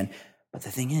 But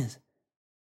the thing is,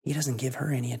 he doesn't give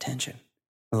her any attention.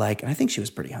 Like, and I think she was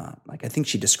pretty hot. Like, I think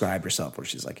she described herself where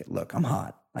she's like, look, I'm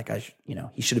hot. Like,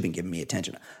 he should have been giving me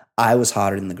attention. I was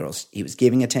hotter than the girls he was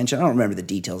giving attention. I don't remember the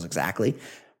details exactly.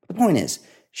 But the point is,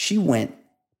 she went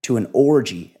to an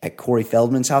orgy at Corey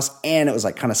Feldman's house, and it was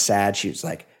like kind of sad. She was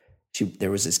like,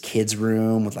 there was his kid's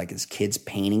room with like his kids'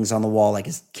 paintings on the wall. Like,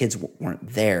 his kids weren't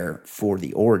there for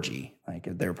the orgy. Like,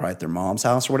 they were probably at their mom's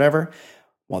house or whatever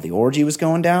while the orgy was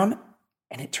going down.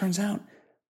 And it turns out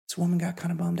this woman got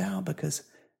kind of bummed out because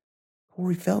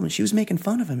Corey Feldman, she was making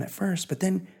fun of him at first, but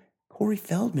then Corey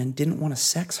Feldman didn't want to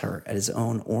sex her at his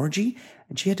own orgy,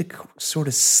 and she had to sort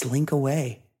of slink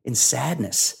away in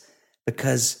sadness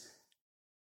because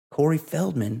Corey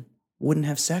Feldman wouldn't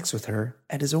have sex with her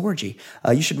at his orgy.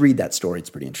 You should read that story. It's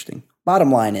pretty interesting.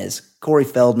 Bottom line is, Corey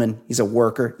Feldman, he's a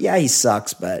worker. Yeah, he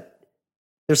sucks, but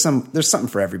there's something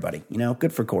for everybody.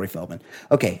 Good for Corey Feldman.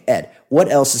 Okay, Ed, what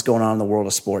else is going on in the world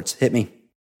of sports? Hit me.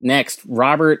 Next,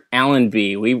 Robert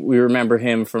Allenby. We remember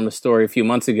him from a story a few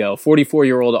months ago.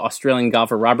 44-year-old Australian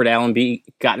golfer Robert Allenby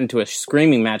got into a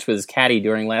screaming match with his caddy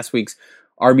during last week's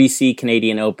RBC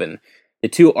Canadian Open. The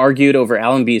two argued over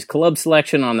Allenby's club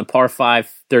selection on the par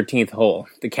 5 13th hole.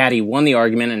 The caddy won the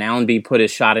argument, and Allenby put his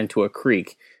shot into a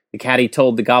creek. The caddy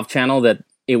told the Golf Channel that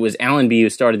it was Allenby who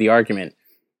started the argument.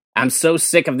 I'm so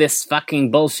sick of this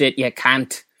fucking bullshit, you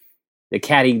cunt. The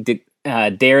caddy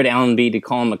dared Allenby to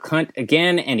call him a cunt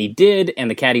again, and he did, and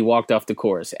the caddy walked off the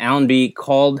course. Allenby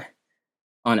called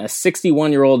on a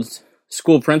 61-year-old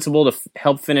school principal to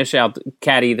help finish out the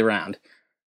caddy the round.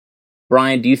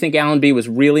 Brian, do you think Allenby was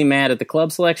really mad at the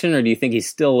club selection, or do you think he's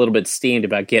still a little bit steamed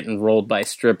about getting rolled by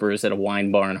strippers at a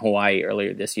wine bar in Hawaii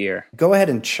earlier this year? Go ahead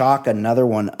and chalk another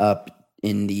one up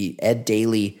in the Ed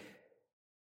Daly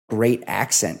great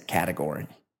accent category.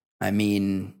 I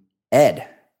mean, Ed,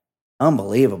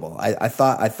 unbelievable. I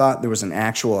thought there was an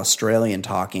actual Australian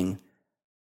talking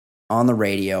on the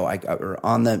radio or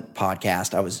on the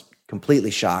podcast. I was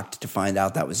completely shocked to find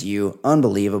out that was you.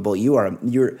 Unbelievable. You're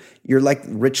like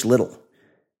Rich Little.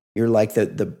 You're like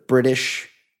the British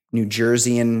New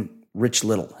Jerseyan Rich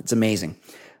Little. It's amazing.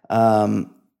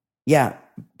 Yeah,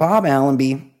 Bob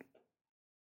Allenby,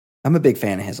 I'm a big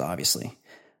fan of his, obviously.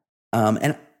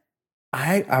 And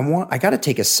I got to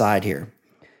take a side here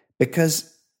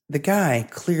because the guy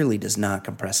clearly does not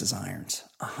compress his irons.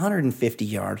 150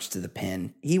 yards to the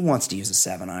pin. He wants to use a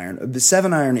 7-iron. The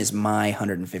 7-iron is my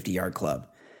 150-yard club.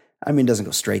 I mean, it doesn't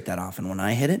go straight that often when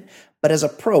I hit it. But as a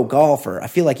pro golfer, I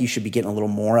feel like you should be getting a little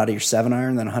more out of your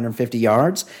 7-iron than 150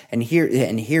 yards. And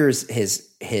here's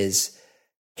his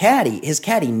caddy. His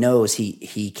caddy knows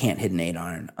he can't hit an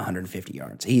 8-iron 150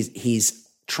 yards. He's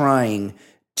trying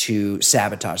to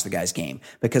sabotage the guy's game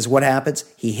because what happens?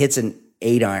 He hits an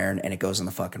 8-iron and it goes in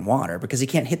the fucking water because he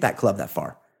can't hit that club that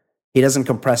far. He doesn't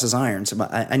compress his irons.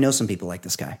 I know some people like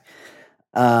this guy.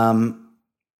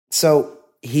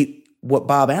 What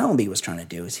Bob Allenby was trying to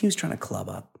do is he was trying to club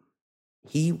up.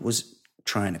 He was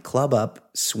trying to club up,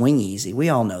 swing easy. We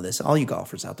all know this. All you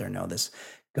golfers out there know this.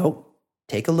 Go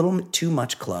take a little too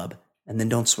much club and then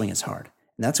don't swing as hard.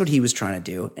 And that's what he was trying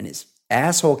to do. And his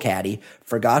asshole caddy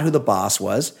forgot who the boss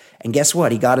was. And guess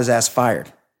what? He got his ass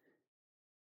fired.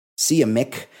 See ya,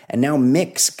 Mick. And now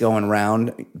Mick's going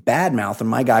around bad-mouthing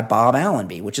my guy Bob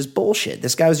Allenby, which is bullshit.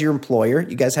 This guy was your employer.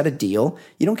 You guys had a deal.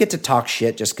 You don't get to talk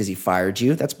shit just because he fired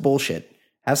you. That's bullshit.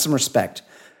 Have some respect.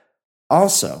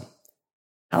 Also,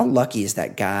 how lucky is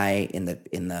that guy in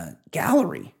the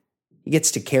gallery? He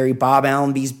gets to carry Bob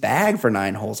Allenby's bag for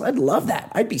 9 holes. I'd love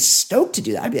that. I'd be stoked to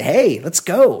do that. I'd be, hey, let's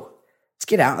go. Let's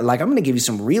get out. Like, I'm going to give you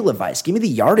some real advice. Give me the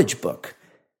yardage book.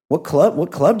 What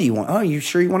club do you want? Oh, you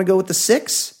sure you want to go with the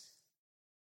 6?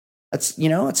 That's,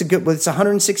 it's a good, but it's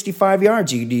 165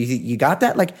 yards. You got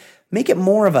that? Like, make it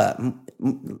more of a,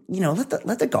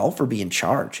 let the golfer be in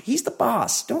charge. He's the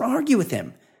boss. Don't argue with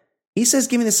him. He says,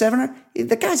 give me the 7-iron.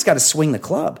 The guy's got to swing the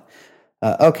club.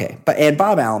 Okay. And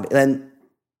Bob Allenby, then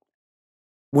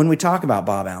when we talk about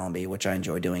Bob Allenby, which I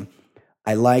enjoy doing,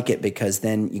 I like it because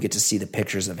then you get to see the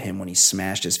pictures of him when he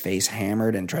smashed his face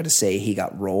hammered and tried to say he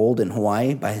got rolled in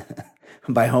Hawaii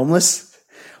by homeless.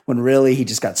 When really he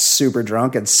just got super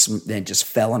drunk and then just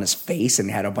fell on his face and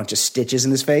had a bunch of stitches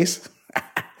in his face.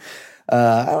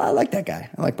 I like that guy.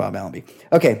 I like Bob Allenby.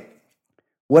 Okay,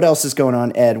 what else is going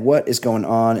on, Ed? What is going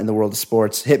on in the world of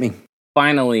sports? Hit me.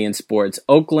 Finally in sports,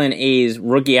 Oakland A's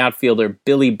rookie outfielder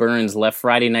Billy Burns left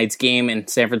Friday night's game in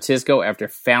San Francisco after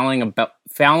fouling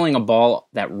a ball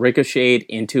that ricocheted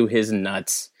into his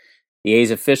nuts. The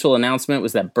A's official announcement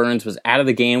was that Burns was out of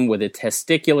the game with a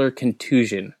testicular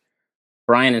contusion.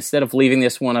 Brian, instead of leaving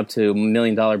this one up to $1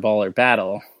 million baller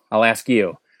battle, I'll ask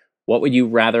you, what would you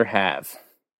rather have?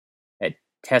 A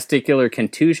testicular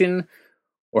contusion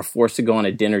or forced to go on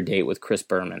a dinner date with Chris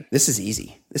Berman? This is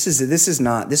easy.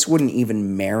 This wouldn't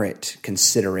even merit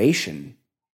consideration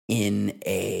in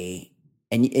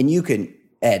and you can,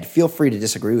 Ed, feel free to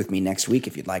disagree with me next week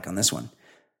if you'd like on this one.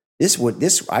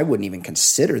 I wouldn't even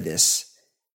consider this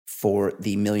for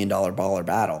the $1 million baller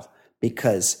battle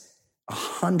because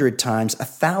 100 times,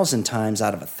 1,000 times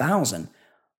out of 1,000,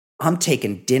 I'm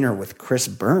taking dinner with Chris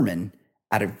Berman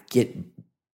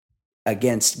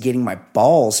against getting my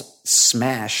balls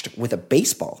smashed with a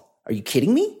baseball. Are you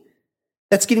kidding me?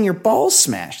 That's getting your balls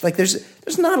smashed. Like there's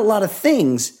not a lot of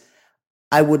things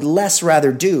I would less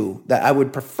rather do that I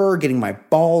would prefer getting my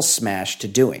balls smashed to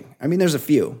doing. I mean, there's a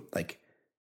few, like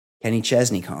Kenny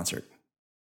Chesney concert,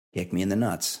 kick me in the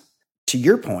nuts. To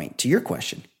your point, to your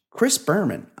question, Chris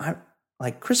Berman,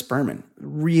 Chris Berman,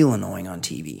 real annoying on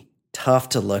TV. Tough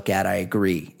to look at, I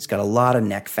agree. He's got a lot of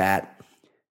neck fat.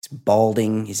 He's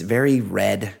balding. He's very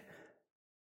red.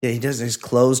 His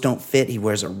clothes don't fit. He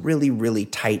wears a really, really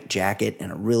tight jacket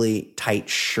and a really tight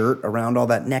shirt around all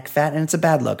that neck fat, and it's a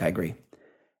bad look, I agree.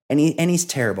 And he's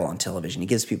terrible on television. He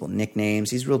gives people nicknames.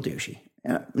 He's real douchey.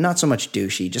 Not so much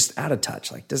douchey, just out of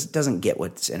touch. Like doesn't get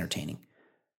what's entertaining.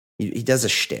 He does a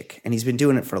shtick, and he's been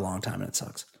doing it for a long time, and it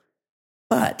sucks.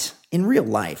 But in real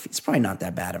life, he's probably not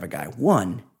that bad of a guy.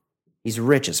 One, he's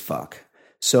rich as fuck.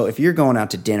 So if you're going out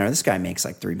to dinner, this guy makes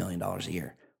like $3 million a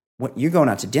year. When you're going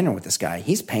out to dinner with this guy,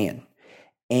 he's paying.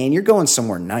 And you're going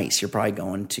somewhere nice. You're probably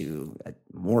going to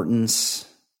Morton's,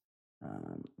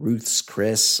 Ruth's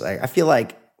Chris. I feel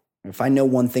like if I know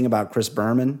one thing about Chris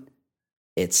Berman,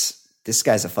 it's this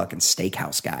guy's a fucking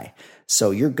steakhouse guy.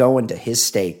 So you're going to his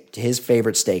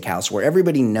favorite steakhouse where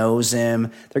everybody knows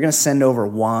him. They're going to send over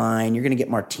wine. You're going to get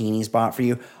martinis bought for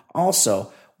you.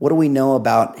 Also, what do we know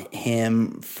about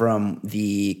him from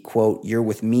the, quote, "You're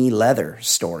with me leather"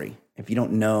 story? If you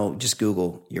don't know, just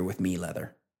Google "You're with me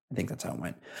leather." I think that's how it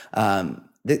went.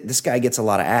 This guy gets a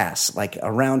lot of ass. Like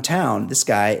around town, this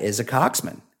guy is a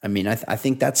coxman. I mean, I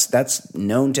think that's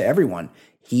known to everyone.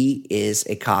 He is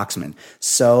a coxman.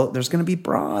 So there's going to be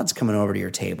broads coming over to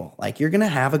your table. Like, you're going to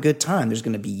have a good time. There's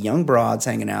going to be young broads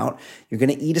hanging out. You're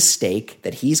going to eat a steak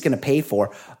that he's going to pay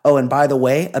for. Oh, and by the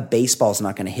way, a baseball's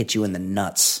not going to hit you in the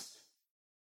nuts.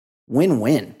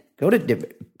 Win-win. Go to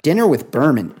dinner with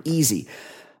Berman. Easy.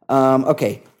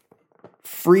 Okay.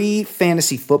 Free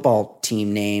fantasy football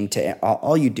team name to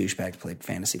all you douchebags play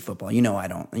fantasy football. You know I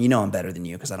don't. You know I'm better than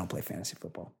you because I don't play fantasy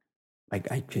football. I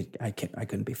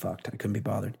couldn't be fucked. I couldn't be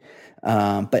bothered.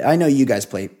 But I know you guys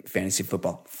play fantasy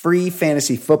football. Free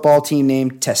fantasy football team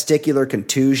name, Testicular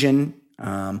Contusion.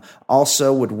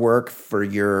 Also would work for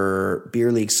your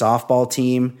beer league softball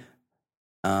team.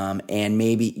 And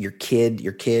maybe your kid,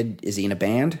 is he in a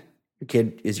band?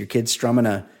 Is your kid strumming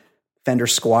a Fender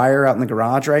Squier out in the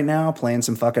garage right now, playing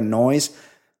some fucking noise?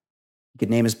 You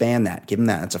could name his band that. Give him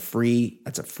that. That's a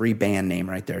free band name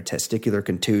right there. Testicular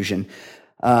Contusion.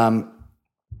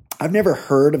 I've never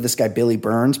heard of this guy Billy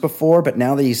Burns before, but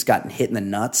now that he's gotten hit in the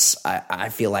nuts, I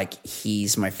feel like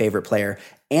he's my favorite player.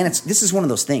 And this is one of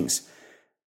those things.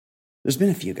 There's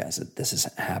been a few guys that this has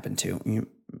happened to.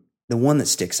 The one that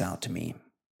sticks out to me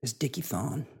is Dickie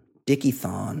Thon. Dickie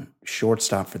Thon,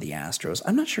 shortstop for the Astros.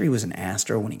 I'm not sure he was an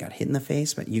Astro when he got hit in the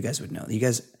face, but you guys would know. You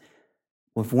guys,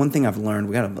 with one thing I've learned,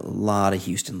 we got a lot of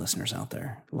Houston listeners out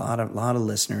there. A lot of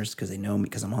listeners because they know me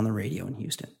because I'm on the radio in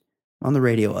Houston. I'm on the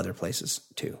radio other places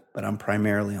too, but I'm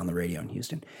primarily on the radio in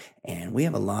Houston. And we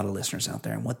have a lot of listeners out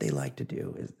there. And what they like to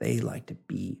do is they like to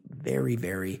be very,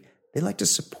 very, they like to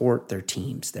support their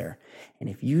teams there. And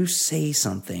if you say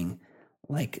something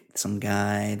like some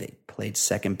guy that played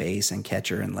second base and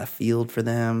catcher and left field for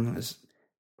them is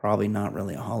probably not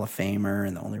really a Hall of Famer,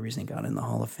 and the only reason he got in the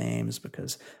Hall of Fame is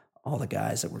because all the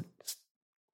guys that were,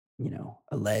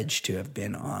 alleged to have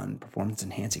been on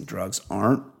performance-enhancing drugs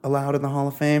aren't allowed in the Hall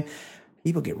of Fame.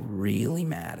 People get really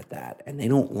mad at that, and they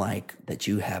don't like that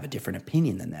you have a different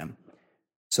opinion than them.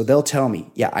 So they'll tell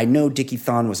me, yeah, I know Dickie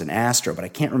Thon was an Astro, but I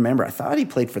can't remember. I thought he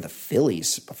played for the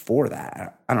Phillies before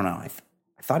that. I don't know. I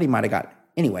thought he might have got...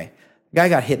 Anyway, the guy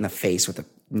got hit in the face with a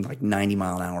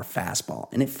 90-mile-an-hour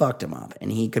fastball, and it fucked him up, and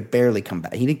he could barely come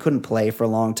back. He couldn't play for a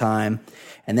long time,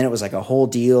 and then it was like a whole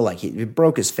deal. Like, he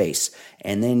broke his face,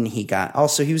 and then he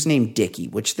was named Dickie,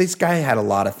 which this guy had a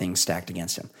lot of things stacked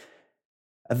against him.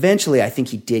 Eventually, I think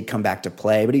he did come back to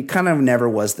play, but he kind of never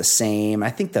was the same. I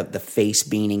think the face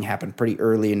beaning happened pretty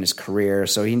early in his career,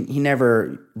 so he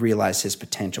never realized his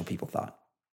potential, people thought.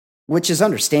 Which is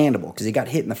understandable because he got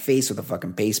hit in the face with a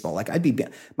fucking baseball. Like,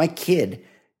 my kid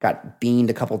got beaned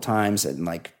a couple times at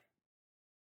like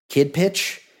kid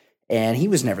pitch, and he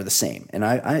was never the same.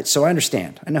 And so I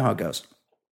understand. I know how it goes.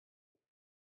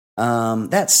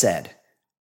 That said,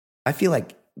 I feel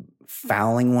like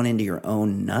fouling one into your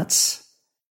own nuts,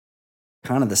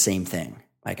 kind of the same thing.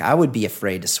 Like, I would be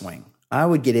afraid to swing. I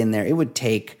would get in there. It would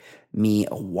take me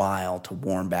a while to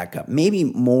warm back up, maybe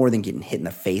more than getting hit in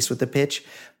the face with the pitch,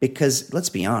 because let's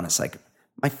be honest, like,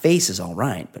 my face is all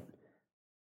right, but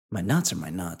my nuts are my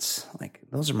nuts. Like,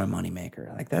 those are my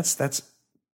moneymaker. Like,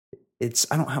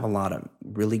 I don't have a lot of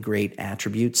really great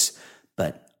attributes,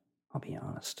 but I'll be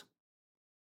honest,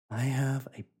 I have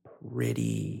a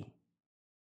pretty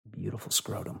beautiful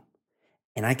scrotum,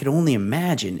 and I could only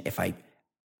imagine if I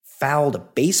fouled a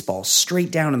baseball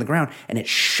straight down in the ground and it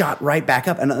shot right back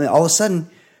up, and all of a sudden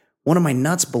one of my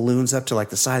nuts balloons up to like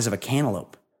the size of a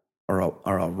cantaloupe or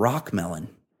a rock melon.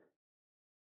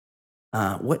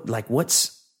 Can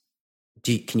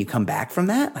you come back from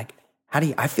that? Like,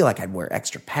 I feel like I'd wear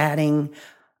extra padding.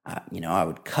 I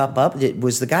would cup up.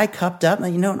 Was the guy cupped up? I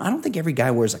don't think every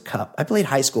guy wears a cup. I played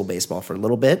high school baseball for a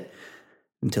little bit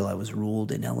until I was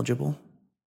ruled ineligible.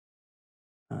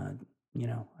 I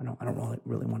don't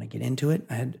really want to get into it.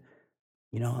 I had,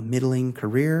 a middling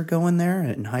career going there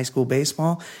in high school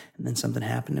baseball, and then something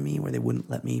happened to me where they wouldn't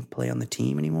let me play on the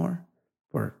team anymore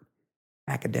for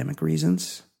academic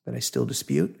reasons that I still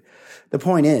dispute. The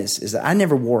point is that I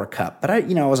never wore a cup, but I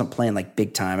wasn't playing like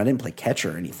big time. I didn't play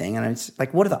catcher or anything. And it's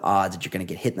like, what are the odds that you're going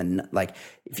to get hit in the, like,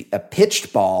 if a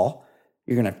pitched ball,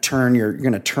 you're going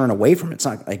to turn away from it. It's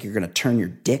not like you're going to turn your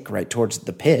dick right towards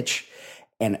the pitch.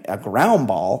 And a ground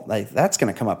ball, like, that's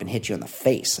going to come up and hit you in the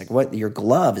face. Like, your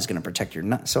glove is going to protect your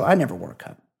nut. So I never wore a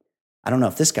cup. I don't know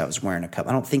if this guy was wearing a cup.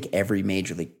 I don't think every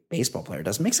Major League Baseball player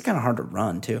does. It makes it kind of hard to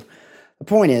run, too. The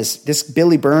point is, this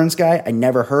Billy Burns guy, I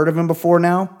never heard of him before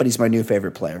now, but he's my new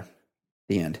favorite player.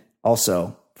 The end.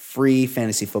 Also, free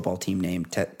fantasy football team name,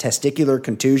 Testicular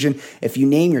Contusion. If you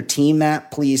name your team that,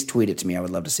 please tweet it to me. I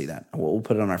would love to see that. We'll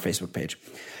put it on our Facebook page.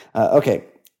 Okay.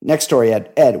 Next story,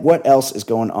 Ed. Ed, what else is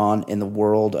going on in the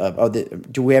world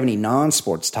of? Do we have any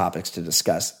non-sports topics to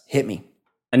discuss? Hit me.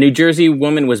 A New Jersey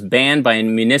woman was banned by a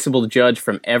municipal judge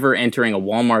from ever entering a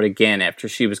Walmart again after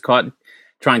she was caught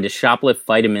trying to shoplift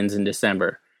vitamins in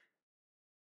December.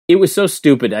 It was so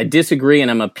stupid. I disagree,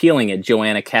 and I'm appealing it,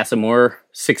 Joanna Casimore,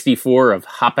 64, of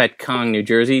Hopatcong, New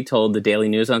Jersey, told the Daily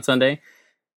News on Sunday.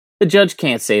 The judge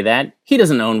can't say that. He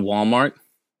doesn't own Walmart.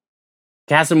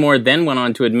 Casimore then went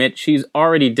on to admit she's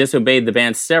already disobeyed the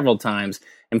ban several times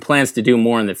and plans to do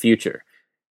more in the future.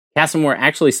 Casimore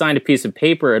actually signed a piece of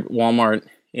paper at Walmart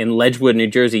in Ledgewood, New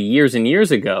Jersey, years and years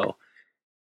ago,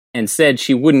 and said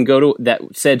she wouldn't go to a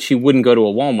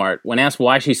Walmart. When asked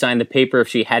why she signed the paper if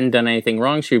she hadn't done anything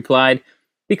wrong, she replied,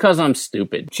 "Because I'm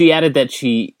stupid." She added that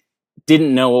she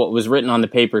didn't know what was written on the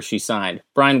paper she signed.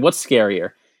 Brian, what's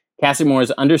scarier,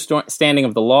 Casimore's understanding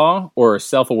of the law or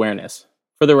self-awareness?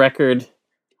 For the record,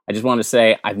 I just want to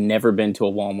say I've never been to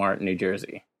a Walmart in New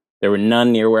Jersey. There were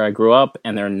none near where I grew up,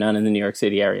 and there are none in the New York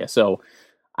City area. So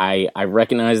I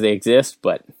recognize they exist,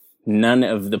 but none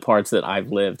of the parts that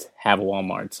I've lived have a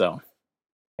Walmart. So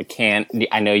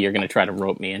I know you're going to try to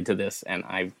rope me into this, and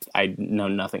I know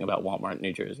nothing about Walmart in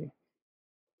New Jersey.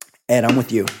 Ed, I'm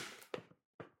with you.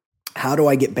 How do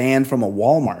I get banned from a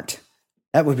Walmart?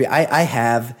 That would be, I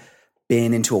have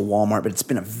been into a Walmart, but it's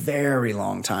been a very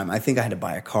long time. I think I had to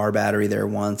buy a car battery there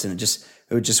once, and it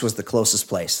just was the closest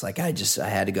place. Like I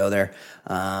had to go there.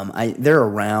 They're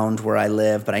around where I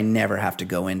live, but I never have to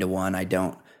go into one. I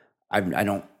don't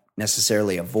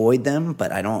necessarily avoid them,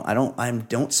 but I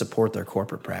don't support their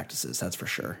corporate practices. That's for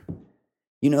sure.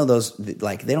 You know, those,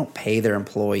 like, they don't pay their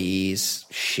employees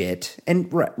shit.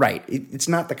 And right. It's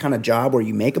not the kind of job where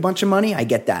you make a bunch of money. I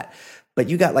get that. But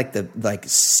you got like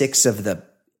 6 of the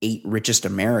 8 richest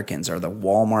Americans are the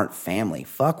Walmart family.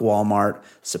 Fuck Walmart.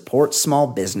 Support small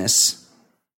business.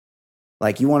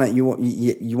 Like you want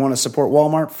to support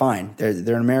Walmart? Fine.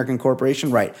 They're an American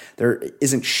corporation, right? There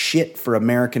isn't shit for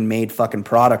American made fucking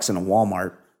products in a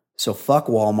Walmart. So fuck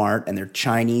Walmart and their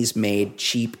Chinese made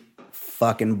cheap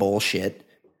fucking bullshit.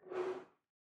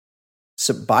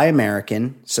 So buy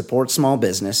American, support small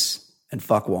business, and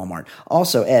fuck Walmart.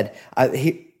 Also, Ed,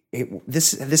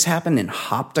 this happened in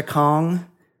Hopatcong,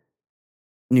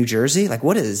 New Jersey. Like,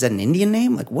 what is that? An Indian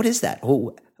name? Like, what is that?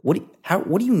 Oh, what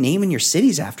are you naming your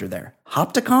cities after there?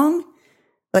 Hopatcong?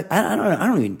 Like, I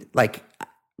don't even, like,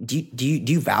 do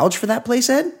you vouch for that place,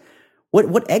 Ed?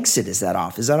 What exit is that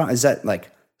off? Is that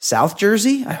like South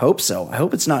Jersey? I hope so. I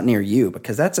hope it's not near you,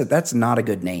 because that's not a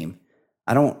good name.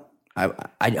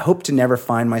 I hope to never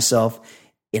find myself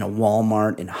in a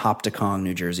Walmart in Hopatcong,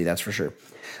 New Jersey. That's for sure.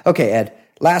 Okay, Ed,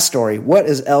 last story. What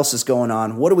else is going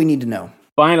on? What do we need to know?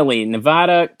 Finally,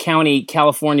 Nevada County,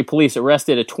 California police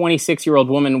arrested a 26-year-old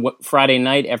woman Friday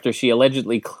night after she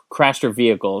allegedly crashed her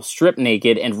vehicle, stripped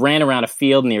naked, and ran around a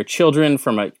field near children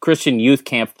from a Christian youth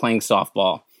camp playing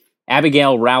softball.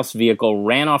 Abigail Ralph's vehicle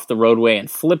ran off the roadway and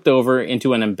flipped over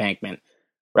into an embankment.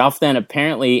 Ralph then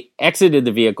apparently exited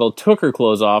the vehicle, took her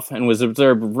clothes off, and was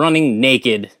observed running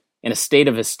naked in a state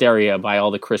of hysteria by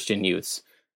all the Christian youths.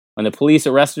 When the police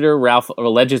arrested her, Ralph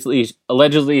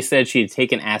allegedly said she had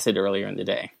taken acid earlier in the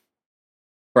day.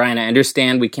 Brian, I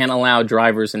understand we can't allow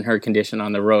drivers in her condition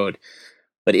on the road,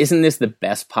 but isn't this the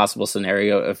best possible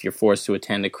scenario if you're forced to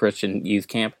attend a Christian youth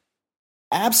camp?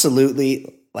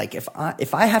 Absolutely. Like, if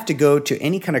I have to go to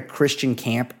any kind of Christian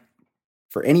camp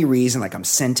for any reason, like I'm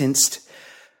sentenced,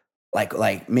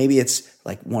 like maybe it's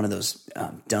like one of those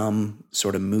dumb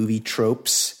sort of movie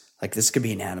tropes. Like, this could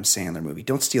be an Adam Sandler movie.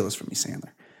 Don't steal this from me,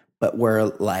 Sandler. But where,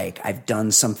 like, I've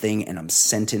done something and I'm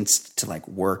sentenced to, like,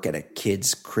 work at a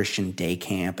kid's Christian day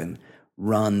camp and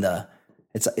run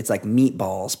it's like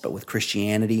Meatballs, but with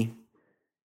Christianity.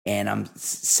 And I'm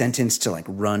sentenced to, like,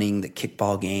 running the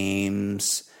kickball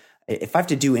games. If I have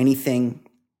to do anything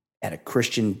at a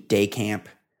Christian day camp,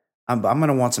 I'm going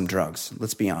to want some drugs.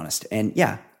 Let's be honest. And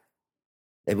yeah,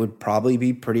 it would probably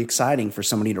be pretty exciting for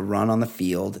somebody to run on the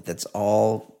field that's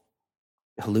all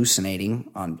hallucinating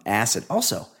on acid.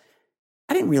 Also,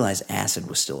 I didn't realize acid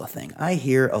was still a thing. I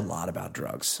hear a lot about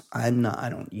drugs. I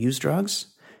don't use drugs,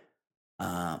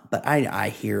 but I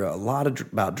hear a lot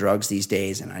about drugs these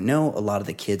days, and I know a lot of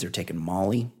the kids are taking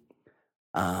Molly.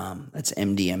 That's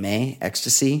MDMA,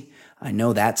 ecstasy. I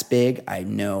know that's big. I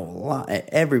know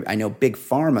I know Big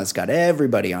Pharma's got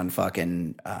everybody on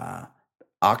fucking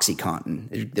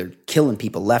OxyContin. They're killing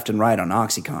people left and right on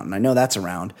OxyContin. I know that's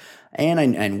around.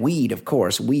 And weed, of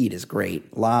course. Weed is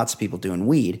great. Lots of people doing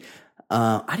weed.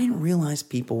 I didn't realize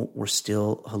people were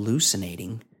still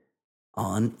hallucinating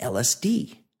on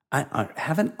LSD.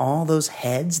 Haven't all those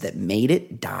heads that made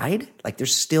it died? Like,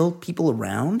 there's still people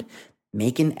around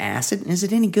making acid. Is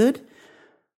it any good?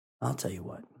 I'll tell you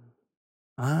what.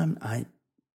 I'm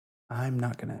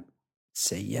not going to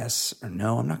say yes or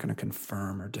no. I'm not going to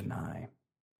confirm or deny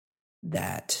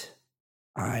that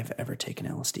I've ever taken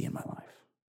LSD in my life.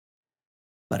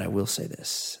 But I will say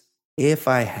this. If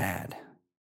I had,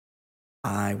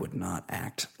 I would not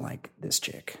act like this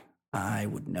chick. I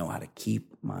would know how to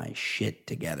keep my shit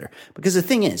together. Because the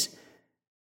thing is,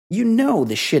 you know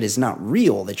the shit is not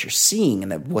real that you're seeing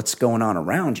and that what's going on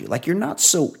around you. Like, you're not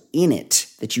so in it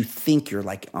that you think you're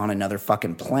like on another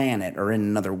fucking planet or in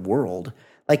another world.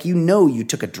 Like, you know you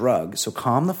took a drug, so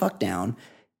calm the fuck down,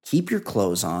 keep your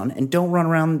clothes on, and don't run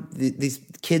around these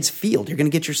kids' field. You're going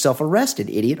to get yourself arrested,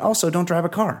 idiot. Also, don't drive a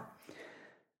car.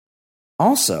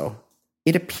 Also,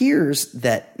 it appears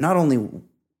that not only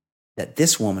that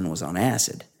this woman was on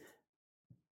acid,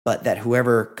 but that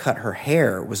whoever cut her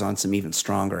hair was on some even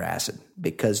stronger acid,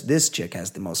 because this chick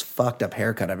has the most fucked up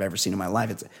haircut I've ever seen in my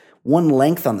life. It's one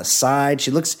length on the side.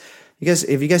 She looks,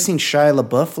 have you guys seen Shia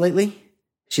LaBeouf lately?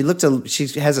 She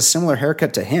has a similar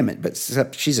haircut to him, but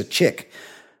except she's a chick.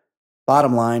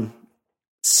 Bottom line,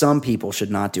 some people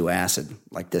should not do acid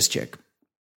like this chick.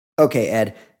 Okay,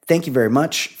 Ed, thank you very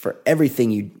much for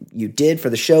everything you did for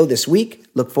the show this week.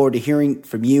 Look forward to hearing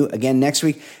from you again next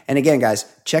week. And again, guys,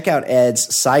 check out Ed's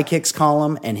Sidekicks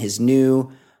column and his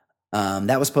new,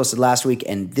 that was posted last week,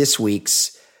 and this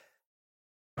week's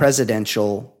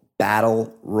presidential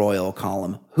battle royal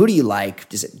column. Who do you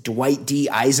like? Is it Dwight D.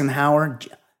 Eisenhower?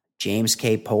 James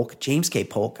K. Polk? James K.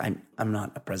 Polk, I'm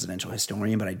not a presidential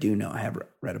historian, but I do know, I have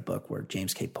read a book where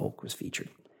James K. Polk was featured.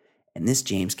 And this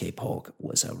James K. Polk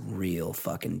was a real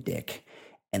fucking dick.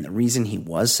 And the reason he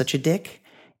was such a dick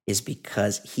is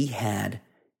because he had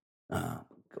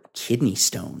kidney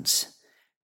stones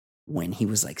when he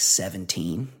was like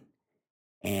 17.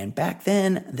 And back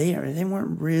then, they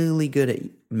weren't really good at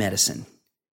medicine.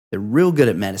 They're real good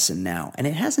at medicine now. And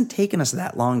it hasn't taken us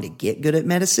that long to get good at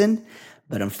medicine.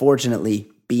 But unfortunately,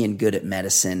 being good at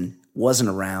medicine wasn't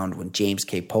around when James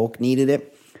K. Polk needed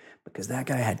it, because that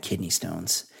guy had kidney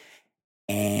stones.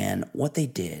 And what they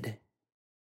did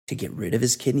to get rid of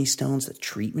his kidney stones, the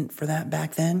treatment for that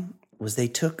back then, was they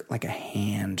took like a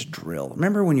hand drill.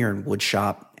 Remember when you're in wood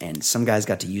shop and some guys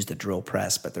got to use the drill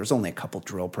press, but there's only a couple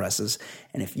drill presses.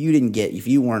 And if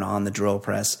you weren't on the drill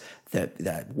press,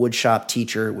 that wood shop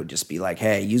teacher would just be like,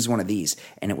 hey, use one of these.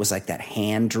 And it was like that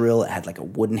hand drill. It had like a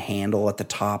wooden handle at the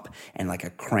top and like a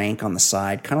crank on the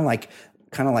side, kind of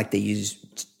like they use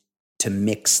to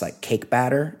mix like cake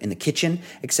batter in the kitchen,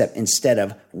 except instead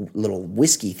of little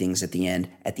whiskey things at the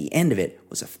end of it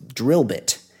was a drill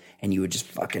bit. And you would just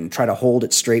fucking try to hold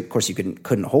it straight. Of course, you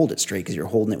couldn't hold it straight because you're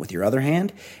holding it with your other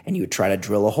hand. And you would try to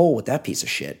drill a hole with that piece of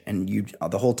shit. And you,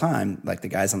 the whole time, like the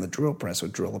guys on the drill press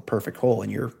would drill a perfect hole,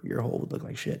 and your hole would look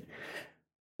like shit.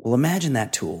 Well, imagine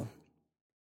that tool.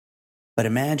 But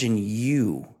imagine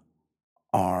you're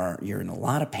in a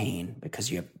lot of pain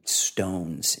because you have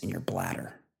stones in your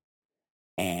bladder.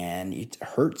 And it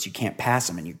hurts. You can't pass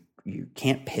them, and you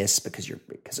can't piss because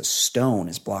a stone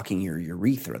is blocking your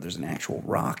urethra. There's an actual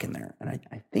rock in there. And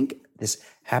I think this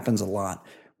happens a lot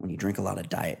when you drink a lot of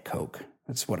Diet Coke.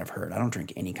 That's what I've heard. I don't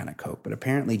drink any kind of Coke, but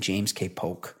apparently James K.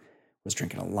 Polk was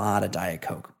drinking a lot of Diet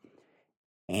Coke.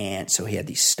 And so he had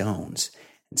these stones.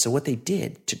 And so what they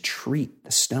did to treat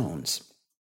the stones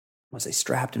was they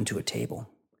strapped him to a table,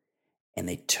 and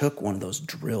they took one of those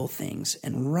drill things,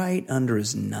 and right under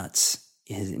his nuts,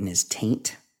 in his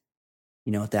taint,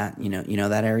 you know that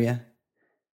area?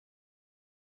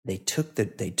 They took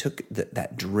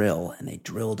that drill, and they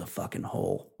drilled a fucking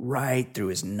hole right through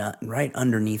his nut, right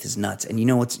underneath his nuts. And you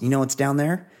know what's down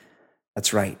there?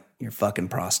 That's right, your fucking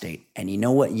prostate. And you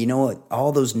know what?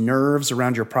 All those nerves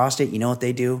around your prostate, you know what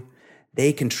they do?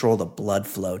 They control the blood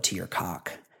flow to your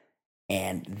cock.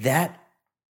 And that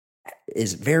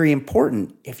is very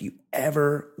important if you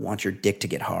ever want your dick to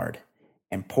get hard.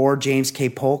 And poor James K.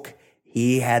 Polk,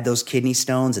 he had those kidney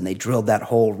stones, and they drilled that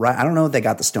hole right. I don't know if they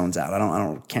got the stones out.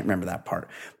 Can't remember that part.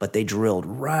 But they drilled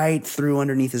right through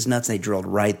underneath his nuts, and they drilled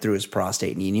right through his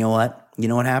prostate. And you know what? You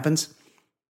know what happens?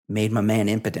 Made my man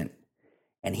impotent.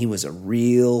 And he was a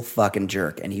real fucking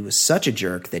jerk. And he was such a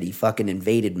jerk that he fucking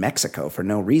invaded Mexico for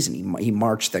no reason. He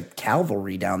marched the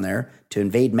cavalry down there to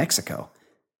invade Mexico.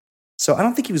 So I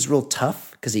don't think he was real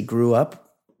tough because he grew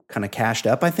up kind of cashed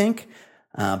up, I think.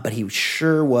 But he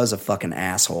sure was a fucking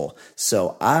asshole.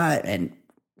 So and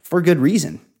for good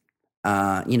reason,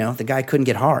 the guy couldn't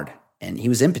get hard, and he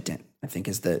was impotent, I think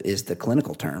is the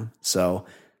clinical term. So,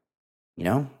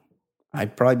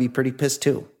 I'd probably be pretty pissed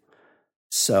too.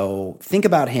 So think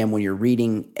about him when you're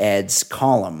reading Ed's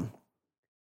column,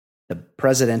 the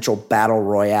presidential battle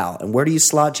royale. And where do you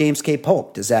slot James K.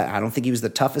 Polk? I don't think he was the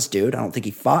toughest dude. I don't think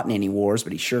he fought in any wars,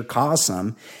 but he sure caused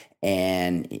some.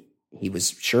 And he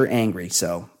was sure angry.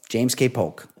 So James K.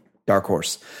 Polk, dark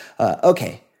horse.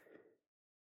 Okay.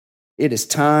 It is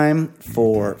time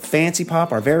for Fancy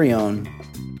Pop, our very own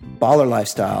Baller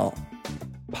Lifestyle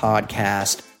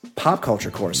podcast pop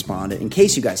culture correspondent. In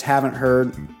case you guys haven't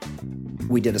heard,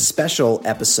 we did a special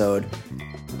episode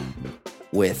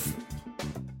with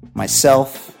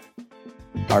myself,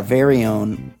 our very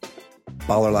own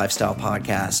Baller Lifestyle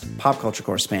podcast pop culture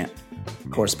correspondent,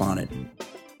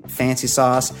 Fancy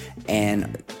Sauce,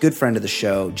 and good friend of the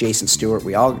show, Jason Stewart.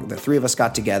 The three of us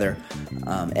got together.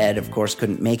 Ed, of course,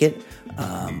 couldn't make it.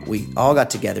 We all got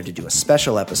together to do a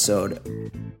special episode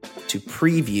to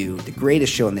preview the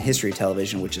greatest show in the history of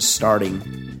television, which is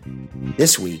starting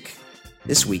this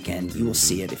weekend. You will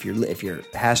see it if you're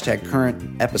hashtag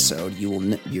current episode.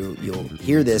 You'll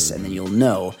hear this, and then you'll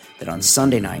know that on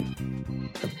Sunday night,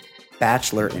 The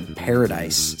Bachelor in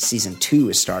Paradise season 2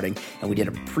 is starting, and we did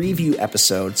a preview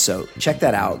episode. So check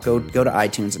that out. Go to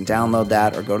iTunes and download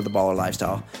that, or go to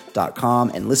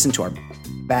theballerlifestyle.com and listen to our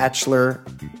Bachelor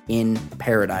in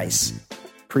Paradise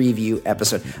preview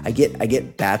episode. I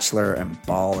get Bachelor and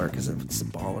Baller because it's the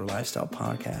Baller Lifestyle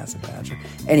podcast. Bachelor.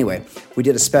 Anyway, we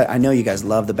did I know you guys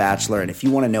love The Bachelor, and if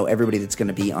you want to know everybody that's going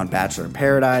to be on Bachelor in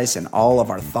Paradise and all of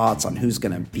our thoughts on who's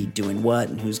going to be doing what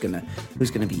and who's going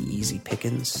to be easy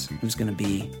pickings, who's going to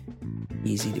be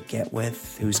easy to get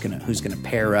with, who's going to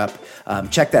pair up,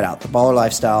 check that out. The Baller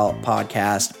Lifestyle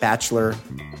podcast, Bachelor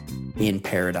in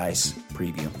Paradise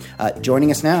preview.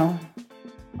 Joining us now,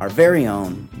 our very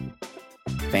own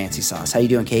Fancy Sauce. How you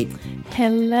doing, Kate?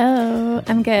 Hello.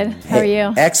 I'm good. How are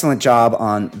you? Excellent job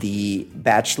on the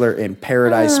Bachelor in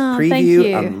Paradise preview. Thank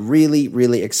you. I'm really,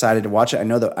 really excited to watch it. I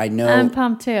know. I'm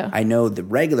pumped too. I know the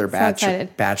regular So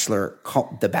Bachelor,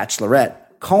 the Bachelorette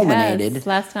culminated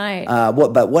last night.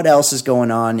 But what else is going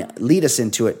on? Lead us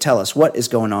into it. Tell us what is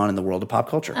going on in the world of pop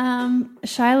culture. Shia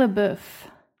LaBeouf.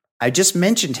 I just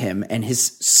mentioned him and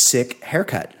his sick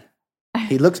haircut.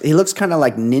 He looks kind of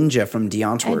like Ninja from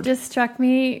Deontward. It just struck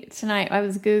me tonight. I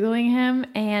was Googling him,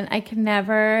 and I could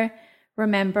never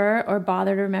remember or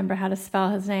bother to remember how to spell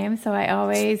his name. So I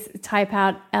always type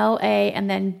out L-A and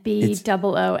then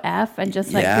B-O-O-F and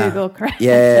just Google correct.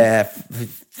 Yeah,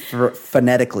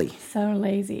 phonetically. So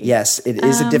lazy. Yes, it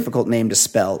is a difficult name to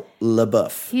spell.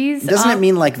 LaBeouf. Doesn't it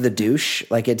mean like the douche?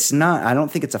 Like it's not. I don't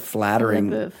think it's a flattering.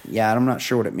 LaBeouf. Yeah, I'm not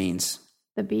sure what it means.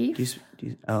 The beef? Is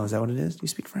that what it is? Do you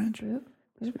speak French?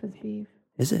 Beef is beef.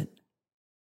 Is it?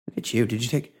 Look at you. Did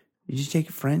you take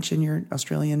French in your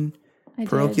Australian I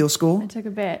parochial did. school? I took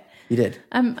a bit. You did?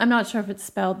 I'm not sure if it's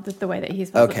spelled the way that he's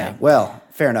supposed to. Okay, well,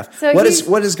 fair enough. So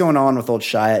what is going on with old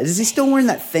Shia? Is he still wearing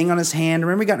that thing on his hand?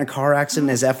 Remember he got in a car accident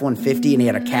in his F-150 and he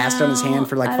had a cast on his hand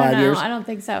for like 5 years? I don't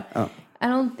think so. Oh.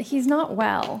 He's not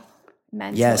well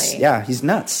mentally. Yes, yeah, he's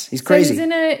nuts. He's crazy.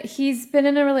 So he's been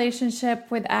in a relationship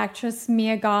with actress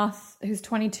Mia Goth, who's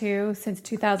 22 since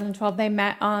 2012. They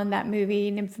met on that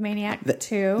movie Nymphomaniac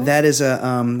 2. That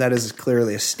is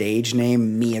clearly a stage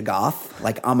name, Mia Goth,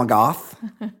 like I'm a goth.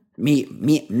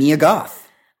 Mia Goth.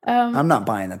 I'm not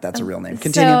buying that. That's a real name.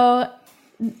 Continue. So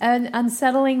an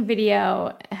unsettling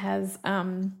video has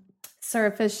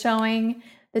surfaced showing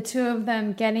the two of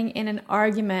them getting in an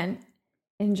argument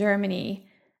in Germany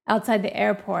outside the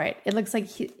airport. It looks like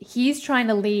he's trying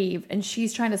to leave and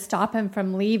she's trying to stop him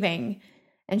from leaving,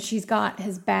 and she's got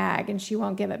his bag and she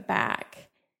won't give it back.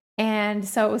 And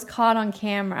so it was caught on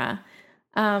camera.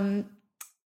 And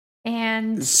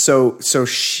so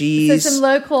some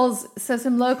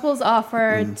locals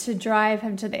offered to drive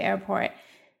him to the airport,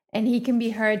 and he can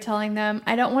be heard telling them,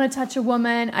 "I don't want to touch a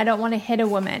woman. I don't want to hit a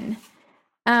woman."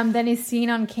 Then he's seen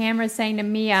on camera saying to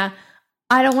Mia,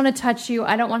 "I don't want to touch you.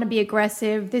 I don't want to be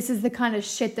aggressive. This is the kind of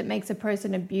shit that makes a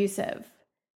person abusive."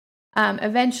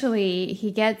 Eventually,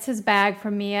 he gets his bag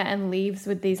from Mia and leaves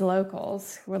with these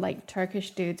locals who are like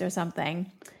Turkish dudes or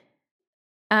something.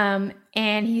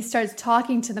 And he starts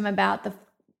talking to them about the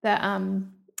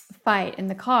fight in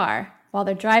the car while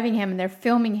they're driving him and they're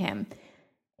filming him.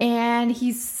 And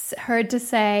he's heard to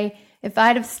say, "If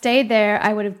I'd have stayed there,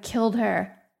 I would have killed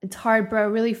her. It's hard, bro.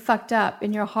 Really fucked up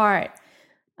in your heart."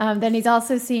 Then he's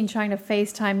also seen trying to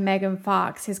FaceTime Megan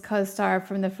Fox, his co-star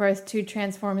from the first 2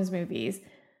 Transformers movies,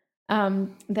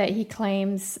 that he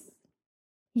claims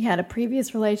he had a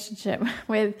previous relationship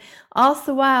with, all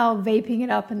the while vaping it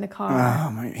up in the car.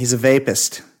 Oh my! He's a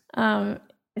vapist.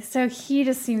 So he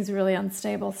just seems really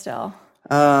unstable still.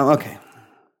 Okay.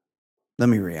 Let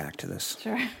me react to this.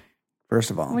 Sure.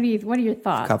 First of all, what are your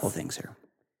thoughts? A couple things here.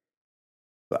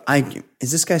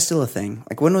 Is this guy still a thing?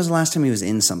 Like, when was the last time he was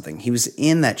in something? He was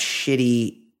in that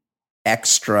shitty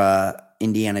extra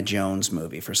Indiana Jones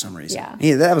movie for some reason.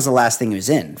 Yeah. That was the last thing he was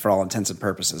in for all intents and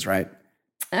purposes, right?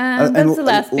 That's the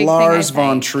last big Lars thing, I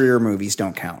von think. Trier movies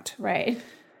don't count. Right.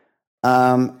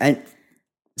 And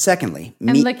secondly,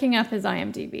 I'm looking up his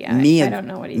IMDb. I don't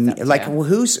know what he's up to. Like,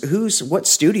 what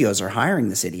studios are hiring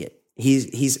this idiot?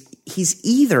 He's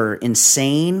either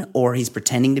insane or he's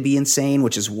pretending to be insane,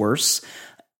 which is worse.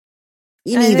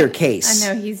 In either case.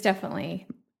 I know he's definitely.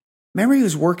 Remember he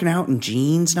was working out in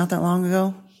jeans not that long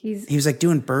ago? He was like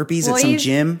doing burpees at some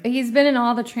gym. He's been in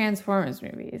all the Transformers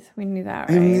movies. We knew that,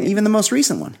 right? Even the most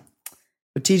recent one.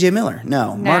 With TJ Miller.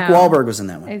 No, Mark Wahlberg was in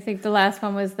that one. I think the last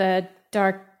one was the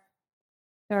Dark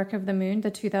of the Moon,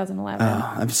 the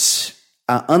 2011.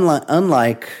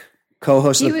 Unlike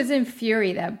co-host. He was in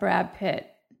Fury, that Brad Pitt.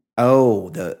 Oh,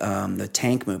 the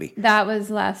tank movie. That was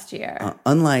last year.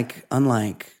 Unlike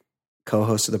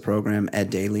co-host of the program, Ed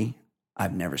Daly,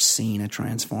 I've never seen a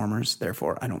Transformers.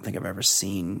 Therefore, I don't think I've ever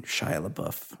seen Shia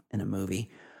LaBeouf in a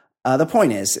movie. The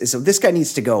point is so this guy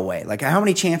needs to go away. Like, how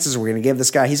many chances are we going to give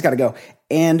this guy? He's got to go.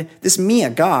 And this Mia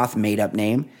Goth, made-up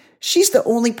name, she's the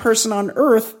only person on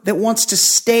Earth that wants to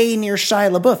stay near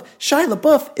Shia LaBeouf. Shia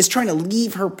LaBeouf is trying to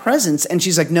leave her presence, and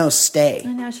she's like, no, stay.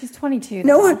 I know, she's 22.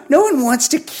 No one wants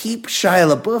to keep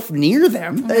Shia LaBeouf near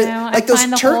them. Like, those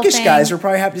Turkish guys are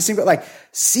probably happy to see, but like,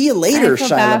 see you later, I feel Shia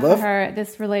bad LaBeouf. for her.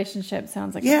 This relationship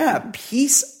sounds like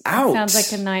peace out. Sounds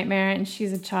like a nightmare, and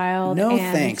she's a child. No, and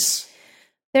thanks.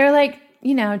 They're like,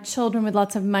 children with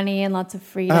lots of money and lots of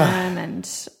freedom, and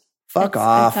fuck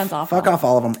off. It sounds awful. Fuck off,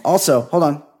 all of them. Also, hold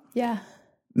on. Yeah.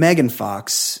 Megan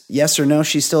Fox, yes or no,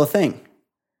 she's still a thing?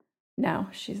 No,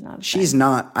 she's not. She's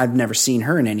not. I've never seen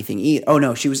her in anything either. Oh,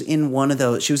 no, she was in one of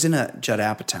those. She was in a Judd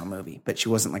Apatow movie, but she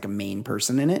wasn't like a main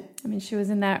person in it. I mean, she was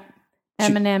in that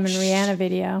Eminem and Rihanna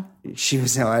video. She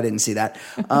was. No, I didn't see that.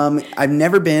 I've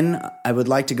never been. I would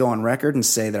like to go on record and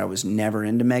say that I was never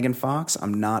into Megan Fox.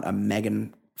 I'm not a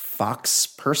Megan Fox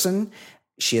person.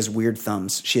 She has weird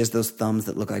thumbs. She has those thumbs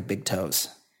that look like big toes,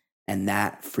 and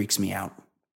that freaks me out.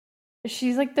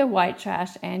 She's like the white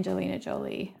trash Angelina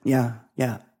Jolie. Yeah,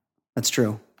 that's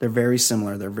true. They're very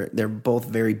similar. They're both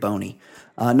very bony.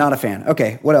 Not a fan.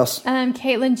 Okay, what else?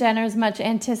 Caitlyn Jenner's much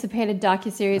anticipated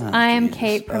docuseries I Am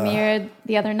Kate premiered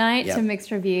the other night to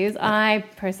mixed reviews. I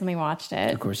personally watched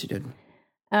it. Of course you did.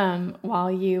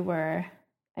 While you were,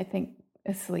 I think,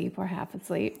 asleep or half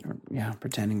asleep. Yeah,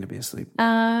 pretending to be asleep.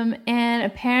 And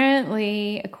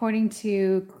apparently, according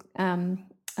to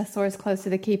a source close to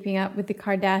the Keeping Up with the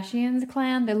Kardashians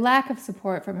clan, the lack of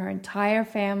support from her entire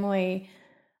family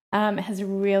has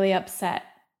really upset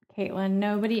Caitlyn.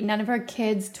 None of her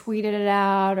kids tweeted it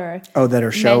out or that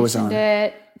her show was on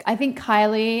it. I think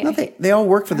Kylie. No, they all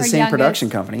work for the same production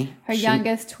company. Her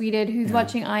youngest tweeted, "Who's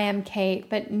watching I Am Kate?"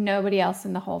 But nobody else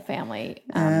in the whole family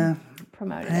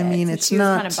promoted it. I mean, so it's she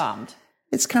not. was kind of bummed.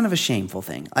 It's kind of a shameful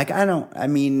thing. Like, I don't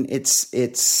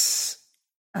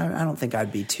think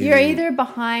I'd be too. You're either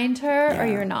behind her or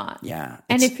you're not. Yeah.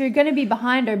 And if you're going to be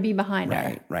behind her, be behind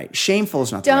her. Right. Shameful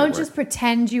is not the right word. Don't just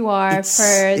pretend you are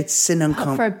It's an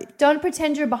uncomfortable. Don't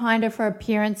pretend you're behind her for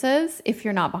appearances if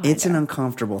you're not behind her. It's an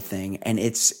uncomfortable thing, and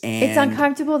it's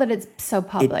uncomfortable that it's so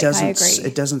public. I agree.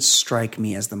 It doesn't strike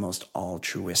me as the most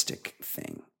altruistic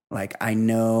thing. Like, I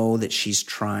know that she's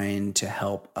trying to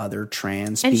help other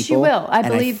trans people. And she will. I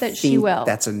believe that she will.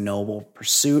 That's a noble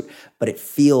pursuit, but it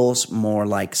feels more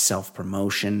like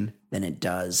self-promotion than it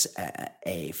does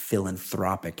a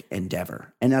philanthropic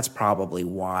endeavor. And that's probably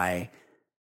why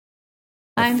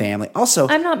the family... Also,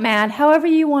 I'm not mad. However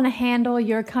you want to handle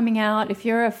your coming out, if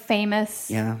you're a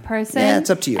famous person... Yeah, it's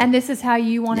up to you. And this is how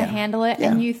you want to handle it,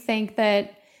 and you think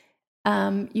that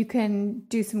you can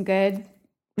do some good...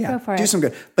 Yeah, go for it. Do some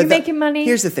good. But you're making money.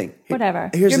 Here's the thing.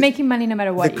 Whatever. You're making money no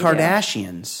matter what. The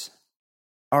Kardashians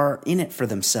are in it for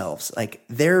themselves. Like,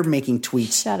 they're making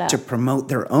tweets to promote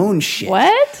their own shit.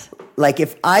 What? Like,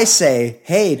 if I say,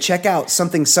 hey, check out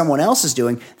something someone else is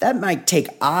doing, that might take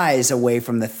eyes away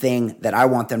from the thing that I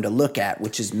want them to look at,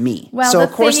 which is me. Well, so,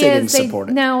 of course, they didn't support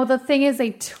it. No, the thing is,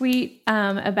 they tweet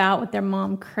about what their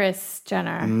mom, Kris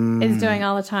Jenner, is doing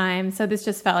all the time. So this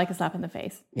just felt like a slap in the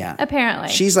face. Yeah. Apparently.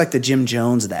 She's like the Jim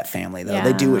Jones of that family, though. Yeah.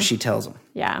 They do what she tells them.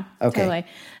 Yeah. Okay.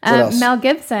 Totally. Mel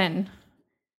Gibson.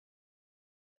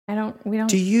 We don't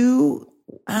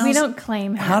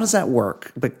claim him. How does that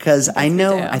work? Because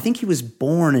I think he was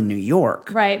born in New York.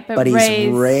 Right, but he's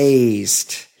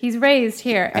raised. He's raised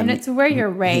here, and it's where you're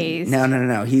raised.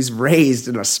 No. He's raised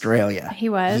in Australia. He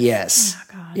was? Yes. Oh,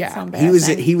 God. Yeah,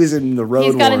 so he was in the Road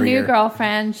He's got Warrior. a new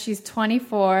girlfriend. She's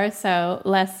 24, so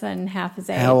less than half his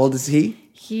age. How old is he?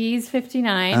 He's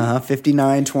 59.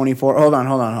 59, 24. Hold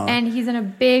on. And he's in a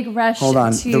big rush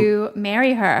to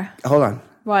marry her. Hold on.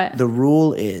 What? The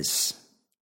rule is,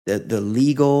 the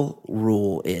legal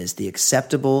rule is the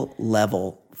acceptable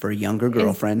level for a younger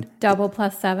girlfriend. Double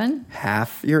plus 7?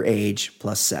 Half your age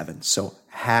plus 7. So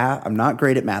I'm not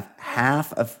great at math.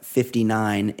 Half of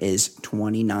 59 is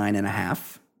 29 and a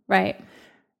half. Right.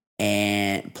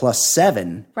 And plus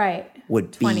 7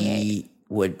 would 28. be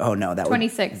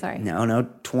 26, sorry. No,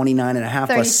 29 and a half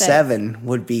 36. plus 7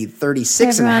 would be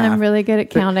 36 and a half. I'm really good at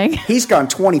counting. He's gone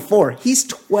 24. He's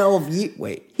 12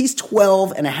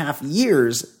 and a half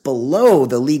years below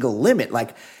the legal limit.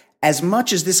 Like, as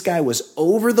much as this guy was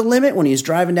over the limit when he was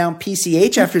driving down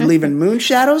PCH after leaving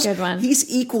Moonshadows, Good one. He's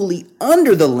equally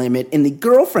under the limit in the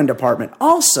girlfriend department.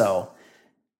 Also,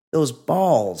 those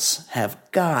balls have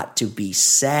got to be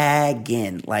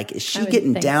sagging. Like, is she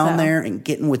getting down there and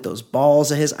getting with those balls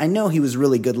of his? I know he was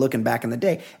really good looking back in the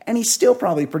day, and he's still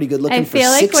probably pretty good looking for 60. I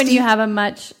feel like when you have a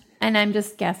much, and I'm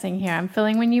just guessing here, I'm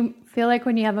feeling when you feel like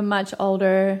when you have a much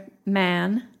older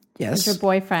man as your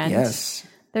boyfriend. Yes.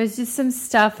 There's just some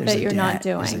stuff that you're not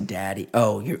doing. There's a daddy.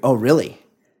 Oh, really?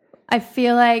 I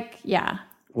feel like, yeah.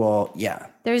 Well, yeah.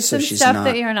 There's some stuff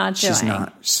that you're not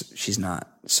doing. She's not.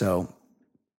 So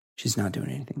she's not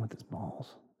doing anything with his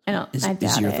balls. I doubt is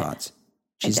your it. Thoughts?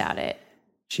 I doubt it.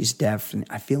 She's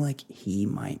definitely. I feel like he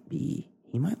might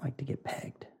like to get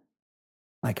pegged.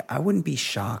 Like, I wouldn't be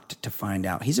shocked to find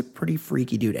out he's a pretty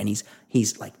freaky dude, and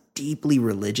he's like deeply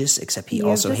religious, except he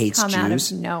also hates Jews. Come out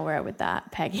of nowhere with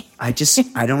that, Peggy. I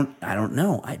don't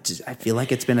know. I feel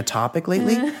like it's been a topic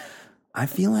lately. I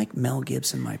feel like Mel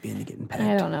Gibson might be into getting pegged.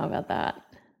 I don't know about that.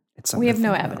 We have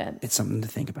no evidence. It's something to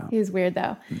think about. He's weird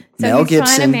though. So Mel he's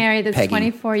Gibson, trying to marry this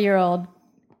pegging. 24-year-old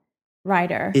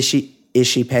writer. Is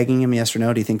she pegging him? Yes or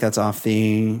no? Do you think that's off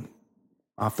the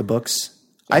books?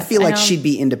 I feel like she'd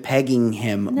be into pegging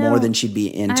him more than she'd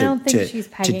be into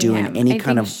to doing any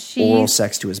kind of oral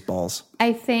sex to his balls.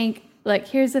 I think, like,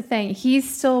 here's the thing.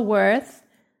 He's still worth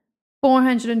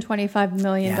 $425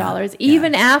 million,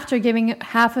 even after giving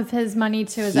half of his money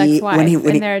to his ex-wife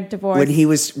in their divorce. When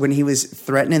he was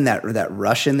threatening that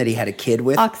Russian that he had a kid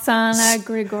with, Oksana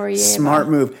Grigorieva. Smart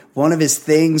move. One of his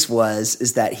things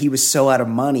is that he was so out of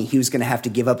money, he was going to have to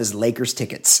give up his Lakers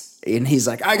tickets. And he's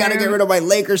like, I got to get rid of my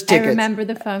Lakers tickets. I remember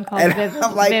the phone call I'm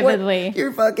like, vividly.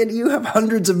 You have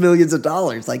hundreds of millions of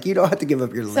dollars. Like, you don't have to give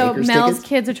up your Lakers tickets. So Mel's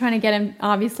kids are trying to get him,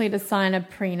 obviously, to sign a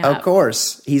prenup. Of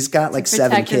course. He's got like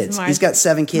 7 kids. He's got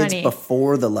 7 kids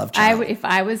before the love child. If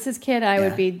I was his kid, I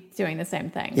would be doing the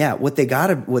same thing. Yeah, what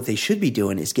they should be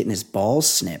doing is getting his balls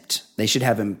snipped. They should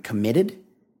have him committed,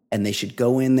 and they should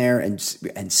go in there and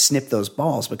snip those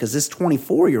balls, because this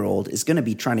 24-year-old is going to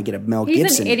be trying to get a Mel Gibson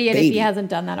He's an idiot baby. if he hasn't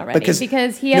done that already. Because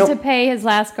he had to pay his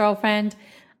last girlfriend.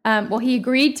 He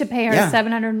agreed to pay her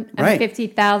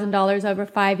 $750,000 over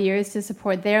 5 years to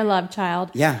support their love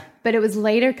child. Yeah. But it was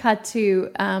later cut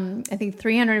to, I think,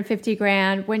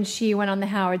 $350,000 when she went on the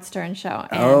Howard Stern show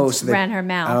and ran her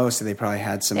mouth. Oh, so they probably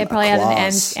had some. They probably had an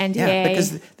NDA. Yeah,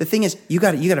 because the thing is, you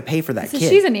got to pay for that kid.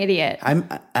 She's an idiot.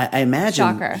 I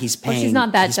imagine he's paying. She's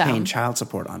not that dumb. He's paying child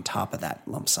support on top of that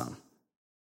lump sum.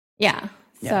 Yeah.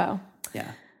 So.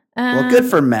 Yeah. Well, good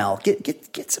for Mel.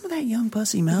 Get some of that young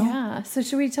pussy, Mel. Yeah. So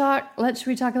should we talk a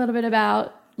little bit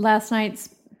about last night's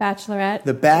Bachelorette?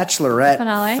 The Bachelorette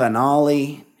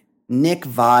finale. Nick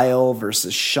Viall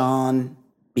versus Sean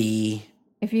B.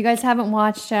 If you guys haven't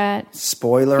watched yet,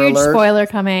 spoiler huge alert. Spoiler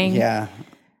coming. Yeah.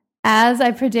 As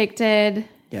I predicted,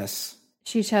 yes,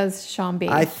 she chose Sean B.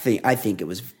 I think it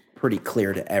was pretty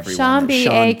clear to everyone. Sean B,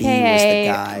 aka B was the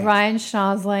guy. Ryan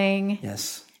Schnozling.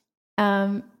 Yes.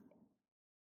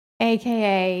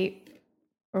 AKA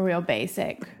real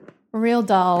basic, real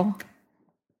dull.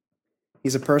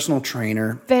 He's a personal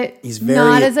trainer. He's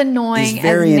not as annoying. He's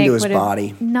very into his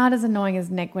body. Not as annoying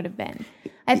as Nick would have been.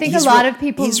 I think a lot of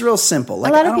people. He's real simple.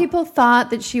 Like, a lot of people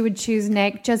thought that she would choose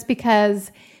Nick just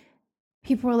because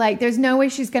people were like, "There's no way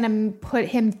she's going to put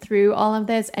him through all of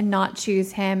this and not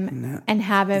choose him and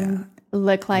have him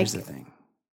look like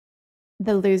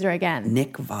the loser again."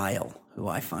 Nick Viall, who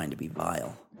I find to be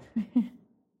vile.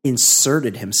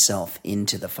 Inserted himself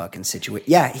into the fucking situation.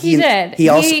 Yeah, he did.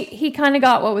 He kind of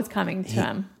got what was coming to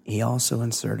him. He also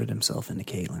inserted himself into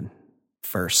Caitlyn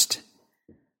first,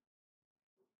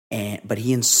 but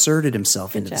he inserted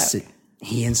himself into the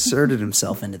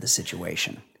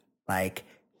situation. Like,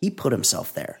 he put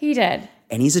himself there. He did,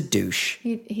 and he's a douche.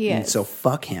 He is. So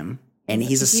fuck him. And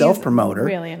he's a self-promoter.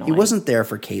 Really annoying. He wasn't there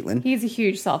for Caitlyn. He's a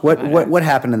huge self-promoter. What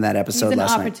happened in that episode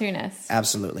last night? He's an opportunist.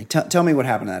 Absolutely. Tell me what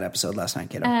happened in that episode last night,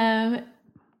 kiddo.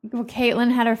 Well,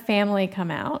 Caitlyn had her family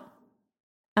come out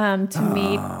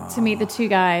to meet the two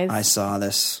guys. I saw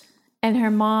this. And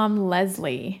her mom,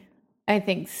 Leslie, I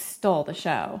think stole the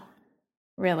show.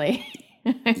 Really.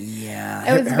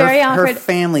 Yeah. It was very awkward. Her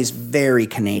family's very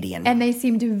Canadian. And they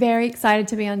seemed very excited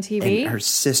to be on TV. And her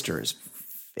sister is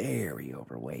very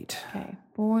overweight. Okay.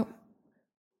 Well,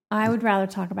 I would rather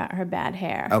talk about her bad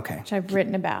hair. Okay. Which I've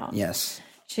written about. Yes.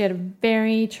 She had a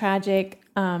very tragic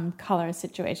color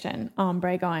situation,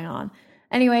 ombre going on.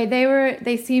 Anyway,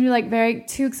 they seemed like very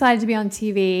too excited to be on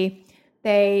TV.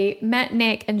 They met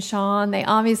Nick and Sean. They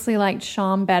obviously liked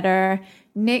Sean better.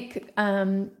 Nick,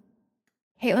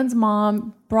 Caitlyn's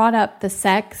mom brought up the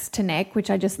sex to Nick, which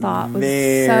I just thought was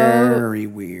very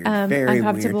weird, very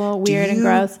uncomfortable, weird, and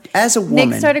gross. As a woman,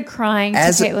 Nick started crying to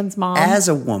Caitlyn's mom. As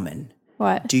a woman,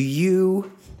 what do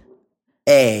you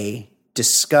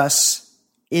discuss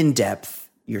in depth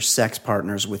your sex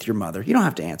partners with your mother? You don't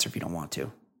have to answer if you don't want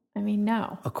to. I mean,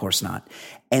 no, of course not.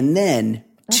 And then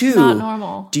that's 2, not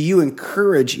normal. Do you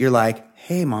encourage? You're like,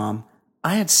 hey, mom,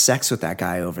 I had sex with that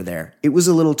guy over there. It was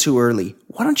a little too early.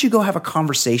 Why don't you go have a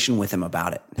conversation with him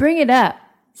about it? Bring it up.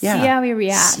 Yeah. See how he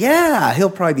reacts. Yeah, he'll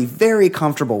probably be very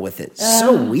comfortable with it.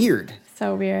 So weird.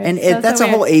 So weird. And that's so a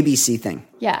whole ABC thing.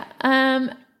 Yeah.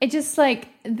 It just like,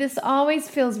 this always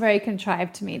feels very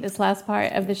contrived to me, this last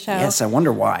part of the show. Yes, I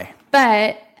wonder why.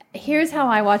 But here's how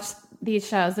I watch these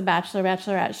shows, the Bachelor,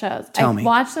 Bachelorette shows. Tell me.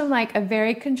 Watch them like a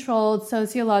very controlled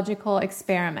sociological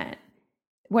experiment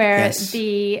where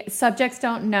the subjects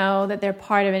don't know that they're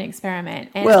part of an experiment.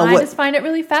 And I just find it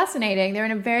really fascinating. They're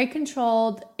in a very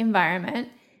controlled environment.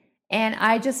 And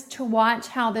to watch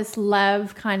how this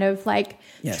love kind of like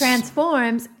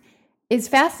transforms is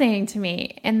fascinating to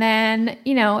me. And then,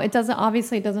 it doesn't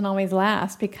always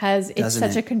last because it's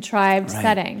such a contrived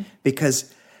setting.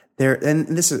 Because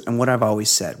and what I've always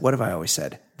said. What have I always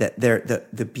said? That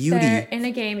the beauty. They're in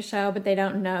a game show, but they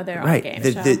don't know they're on a game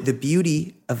show. The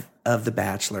beauty of The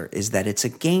Bachelor is that it's a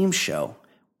game show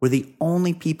where the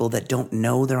only people that don't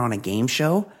know they're on a game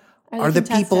show are the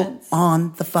people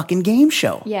on the fucking game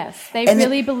show. Yes. They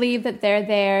really believe that they're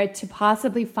there to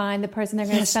possibly find the person they're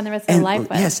going to spend the rest of their life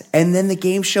with. Yes. And then the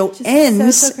game show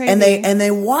ends so and they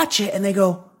watch it and they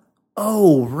go,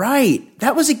 oh, right.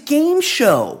 That was a game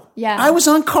show. Yeah. I was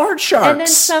on Card Sharks. And then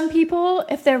some people,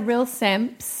 if they're real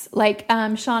simps, like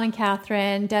Sean and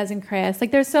Catherine, Des and Chris,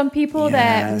 like there's some people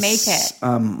that make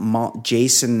it.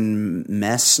 Jason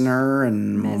Messner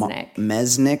and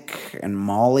Mesnick and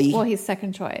Molly. Well, he's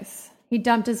second choice. He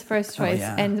dumped his first choice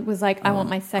and was like, I want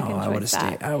my second choice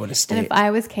back. I would have stayed. And if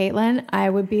I was Caitlyn, I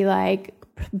would be like,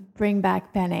 bring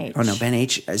back Ben H. Oh, no, Ben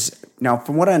H. Now,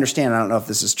 from what I understand, I don't know if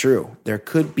this is true. There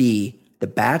could be, The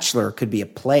Bachelor could be a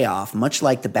playoff, much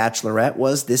like The Bachelorette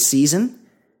was this season.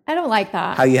 I don't like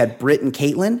that. How you had Britt and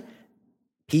Caitlyn.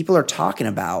 People are talking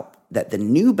about that the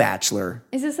new Bachelor.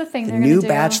 Is this a thing the they're going to do? The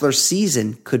new Bachelor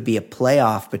season could be a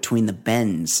playoff between the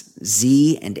Bens,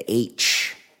 Z and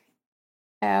H.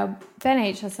 Ben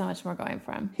H has so much more going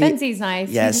for him. Ben Z's nice.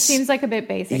 Yes. He seems like a bit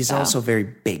basic. He's also very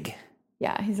big.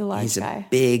 Yeah, he's a large guy. He's a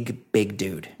big, big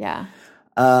dude. Yeah.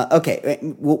 Okay,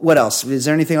 what else? Is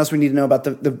there anything else we need to know about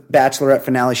the Bachelorette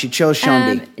finale? She chose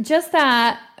Sean B. Just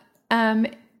that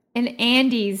in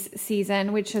Andy's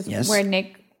season, which is where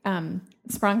Nick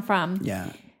sprung from.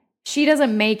 Yeah. She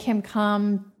doesn't make him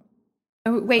come.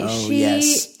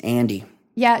 Andy.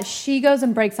 Yeah, she goes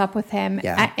and breaks up with him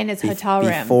in his hotel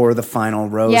room. Before the final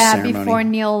rose ceremony. Before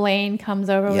Neil Lane comes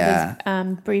over with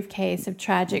his briefcase of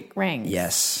tragic rings.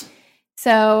 Yes.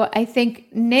 So I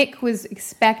think Nick was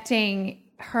expecting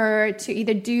her to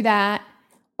either do that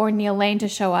or Neil Lane to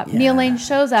show up. Yeah. Neil Lane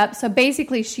shows up, so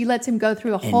basically she lets him go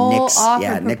through a whole offer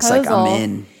proposal. Nick's like, I'm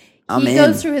in. He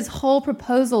goes through his whole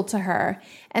proposal to her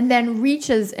and then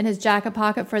reaches in his jacket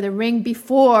pocket for the ring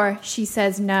before she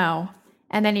says no.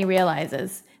 And then he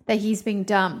realizes that he's being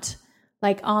dumped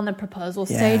like on the proposal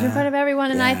stage in front of everyone.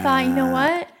 And I thought, you know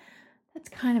what? That's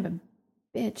kind of a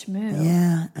bitch move.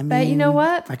 Yeah. I mean, but you know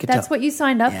what? That's what you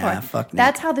signed up for. Fuck Nick.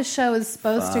 That's how the show is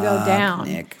supposed to go down.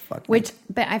 Nick. Fuck Which, Nick.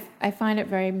 but I find it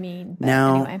very mean. But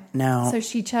anyway. So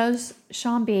she chose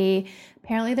Sean B.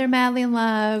 Apparently they're madly in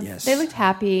love. Yes. They looked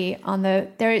happy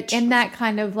they're in that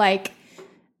kind of like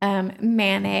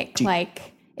manic,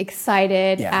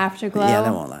 excited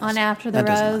afterglow on After the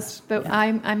Rose. But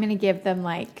I'm going to give them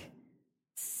like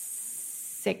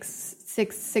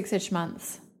six-ish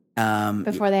months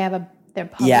before they have their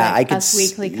public Us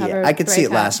Weekly cover. I could see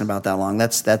it lasting about that long.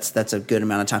 That's a good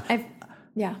amount of time.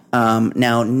 Yeah.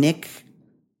 Now Nick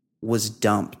was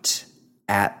dumped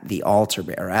at the altar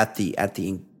or at the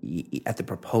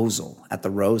proposal, at the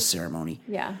rose ceremony.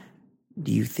 Yeah.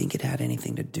 Do you think it had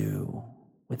anything to do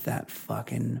with that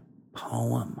fucking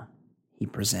poem he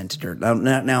presented her?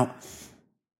 Now,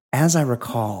 as I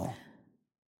recall,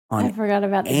 on I forgot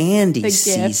about Andy's the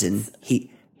season,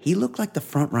 he looked like the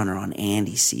front runner on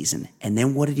Andy's season. And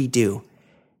then what did he do?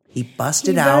 He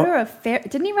busted out.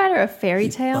 Didn't he write her a fairy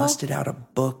tale? He busted out a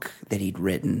book that he'd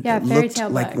written. Yeah, it fairy looked tale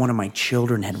like book. one of my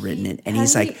children had written it. And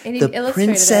he's like, he the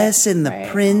illustrated princess it. and the Right.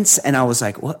 prince. And I was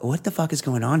like, what the fuck is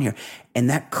going on here? And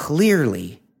that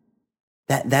clearly,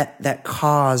 that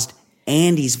caused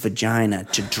Andy's vagina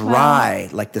to dry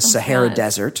like the Sahara God.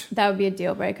 Desert. That would be a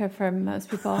deal breaker for most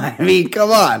people. I mean,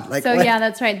 come on. Yeah,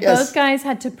 that's right. Yes. Both guys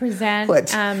had to present.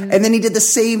 And then he did the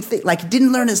same thing. Like, he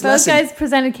didn't learn his Both lesson. guys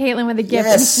presented Caitlyn with a gift,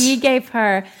 Yes. and he gave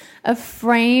her a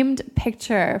framed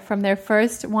picture from their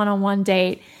first one-on-one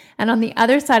date. And on the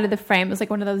other side of the frame, it was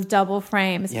like one of those double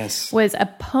frames, Yes. was a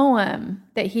poem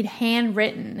that he'd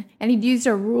handwritten. And he'd used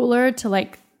a ruler to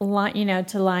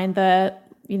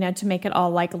to make it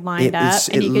all like lined up,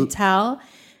 and you could tell.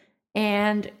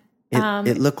 And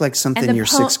it looked like something your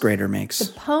sixth grader makes.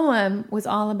 the poem was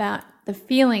all about the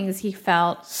feelings he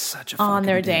felt Such a on fucking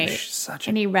their douche. date.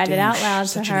 And he read it out loud to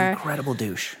Such her. an incredible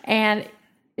douche. And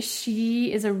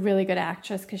she is a really good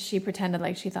actress because she pretended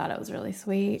like she thought it was really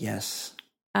sweet. Yes.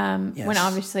 When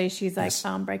obviously she's like, Yes.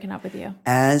 oh, I'm breaking up with you.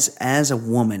 As a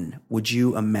woman, would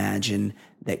you imagine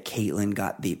that Caitlyn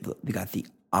got the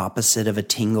opposite of a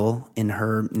tingle in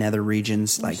her nether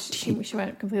regions? Like She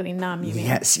went completely numb. You mean?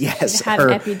 yes. She had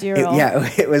an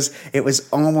epidural. It was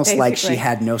almost like she Basically.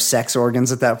 had no sex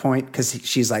organs at that point, because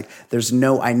she's like,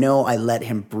 I know I let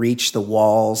him breach the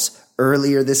walls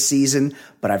earlier this season,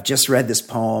 but I've just read this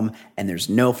poem and there's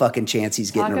no fucking chance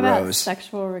he's getting Talk a about rose.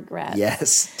 sexual regret.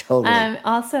 Yes, totally.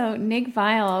 Also, Nick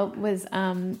Viall was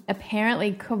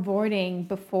apparently cavorting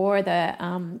before the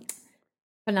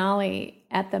finale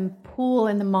at the pool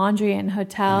in the Mondrian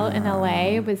Hotel in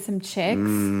LA with some chicks,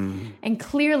 and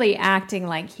clearly acting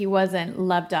like he wasn't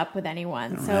loved up with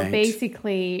anyone. So Right.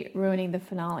 basically ruining the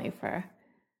finale for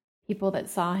people that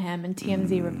saw him, and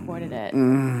TMZ reported it.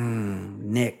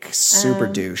 Nick, super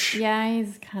douche. Yeah,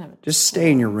 he's kind of Just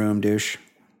stay in your room, douche.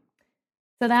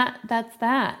 So that's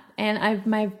that. And I've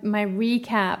my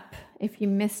recap, if you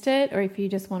missed it or if you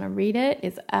just want to read it,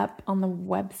 is up on the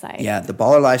website. Yeah,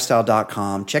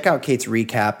 theballerlifestyle.com. Check out Kate's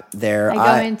recap there.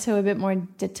 I go into a bit more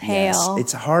detail. Yes,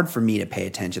 it's hard for me to pay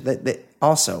attention.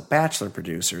 Also, Bachelor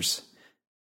producers,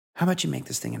 how about you make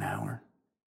this thing an hour?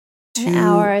 An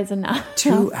hour is enough.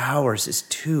 2 hours is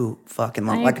too fucking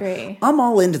long. I agree. I'm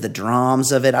all into the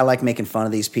dramas of it. I like making fun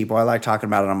of these people. I like talking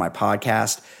about it on my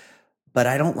podcast. But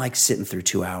I don't like sitting through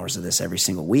 2 hours of this every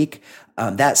single week.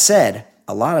 That said,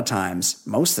 a lot of times,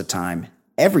 most of the time,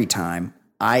 every time,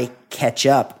 I catch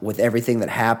up with everything that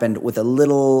happened with a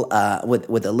little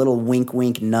with a little wink,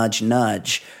 wink, nudge,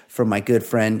 nudge from my good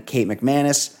friend Kate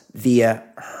McManus via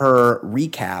her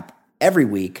recap every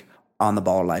week on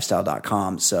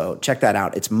theballerlifestyle.com. So check that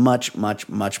out. It's much, much,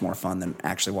 much more fun than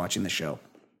actually watching the show.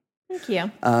 Thank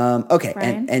you. Okay,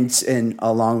 Brian? and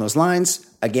along those lines,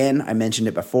 again, I mentioned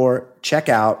it before, check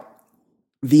out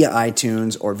via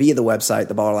iTunes or via the website,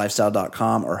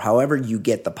 theballerlifestyle.com, or however you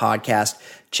get the podcast,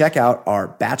 check out our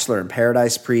Bachelor in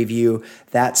Paradise preview.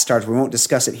 That starts, we won't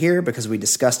discuss it here because we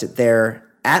discussed it there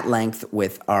at length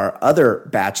with our other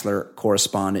Bachelor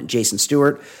correspondent, Jason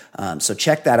Stewart. So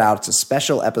check that out. It's a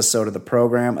special episode of the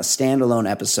program, a standalone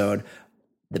episode,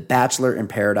 the Bachelor in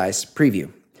Paradise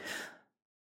preview.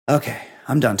 Okay,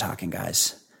 I'm done talking,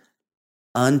 guys.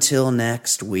 Until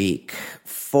next week,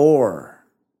 for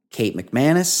Kate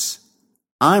McManus,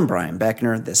 I'm Brian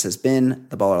Beckner. This has been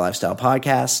the Baller Lifestyle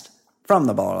Podcast from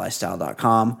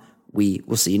theballerlifestyle.com. We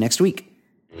will see you next week.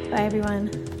 Bye, everyone.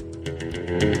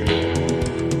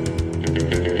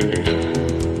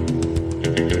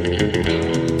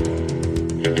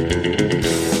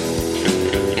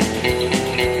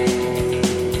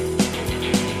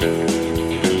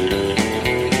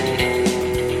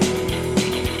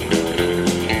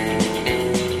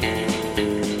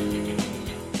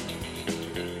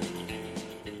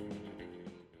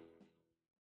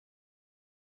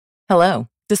 Hello,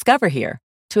 Discover here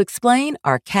to explain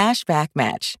our cash back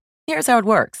match. Here's how it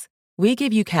works. We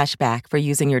give you cash back for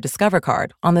using your Discover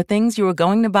card on the things you were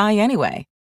going to buy anyway.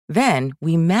 Then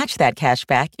we match that cash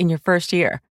back in your first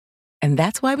year. And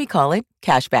that's why we call it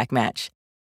Cashback Match.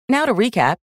 Now to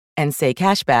recap and say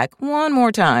cashback one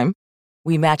more time.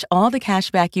 We match all the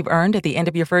cash back you've earned at the end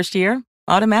of your first year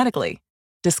automatically.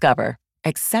 Discover.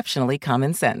 Exceptionally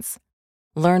common sense.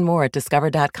 Learn more at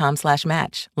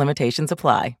discover.com/match. Limitations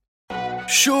apply.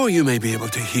 Sure, you may be able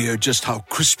to hear just how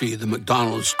crispy the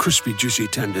McDonald's Crispy Juicy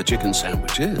Tender Chicken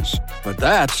Sandwich is, but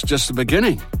that's just the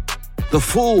beginning. The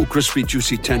full Crispy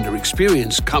Juicy Tender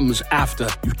experience comes after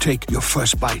you take your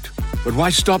first bite. But why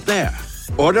stop there?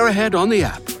 Order ahead on the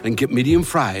app and get medium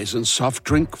fries and soft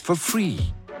drink for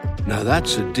free. Now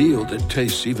that's a deal that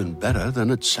tastes even better than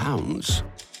it sounds.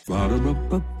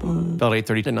 Ba-da-ba-ba-ba. Valid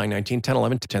 8/30 to 9/19,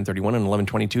 10/11 to 10/31, and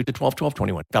 11/22 to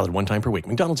 12/12/21. Valid one time per week.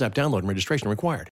 McDonald's app download and registration required.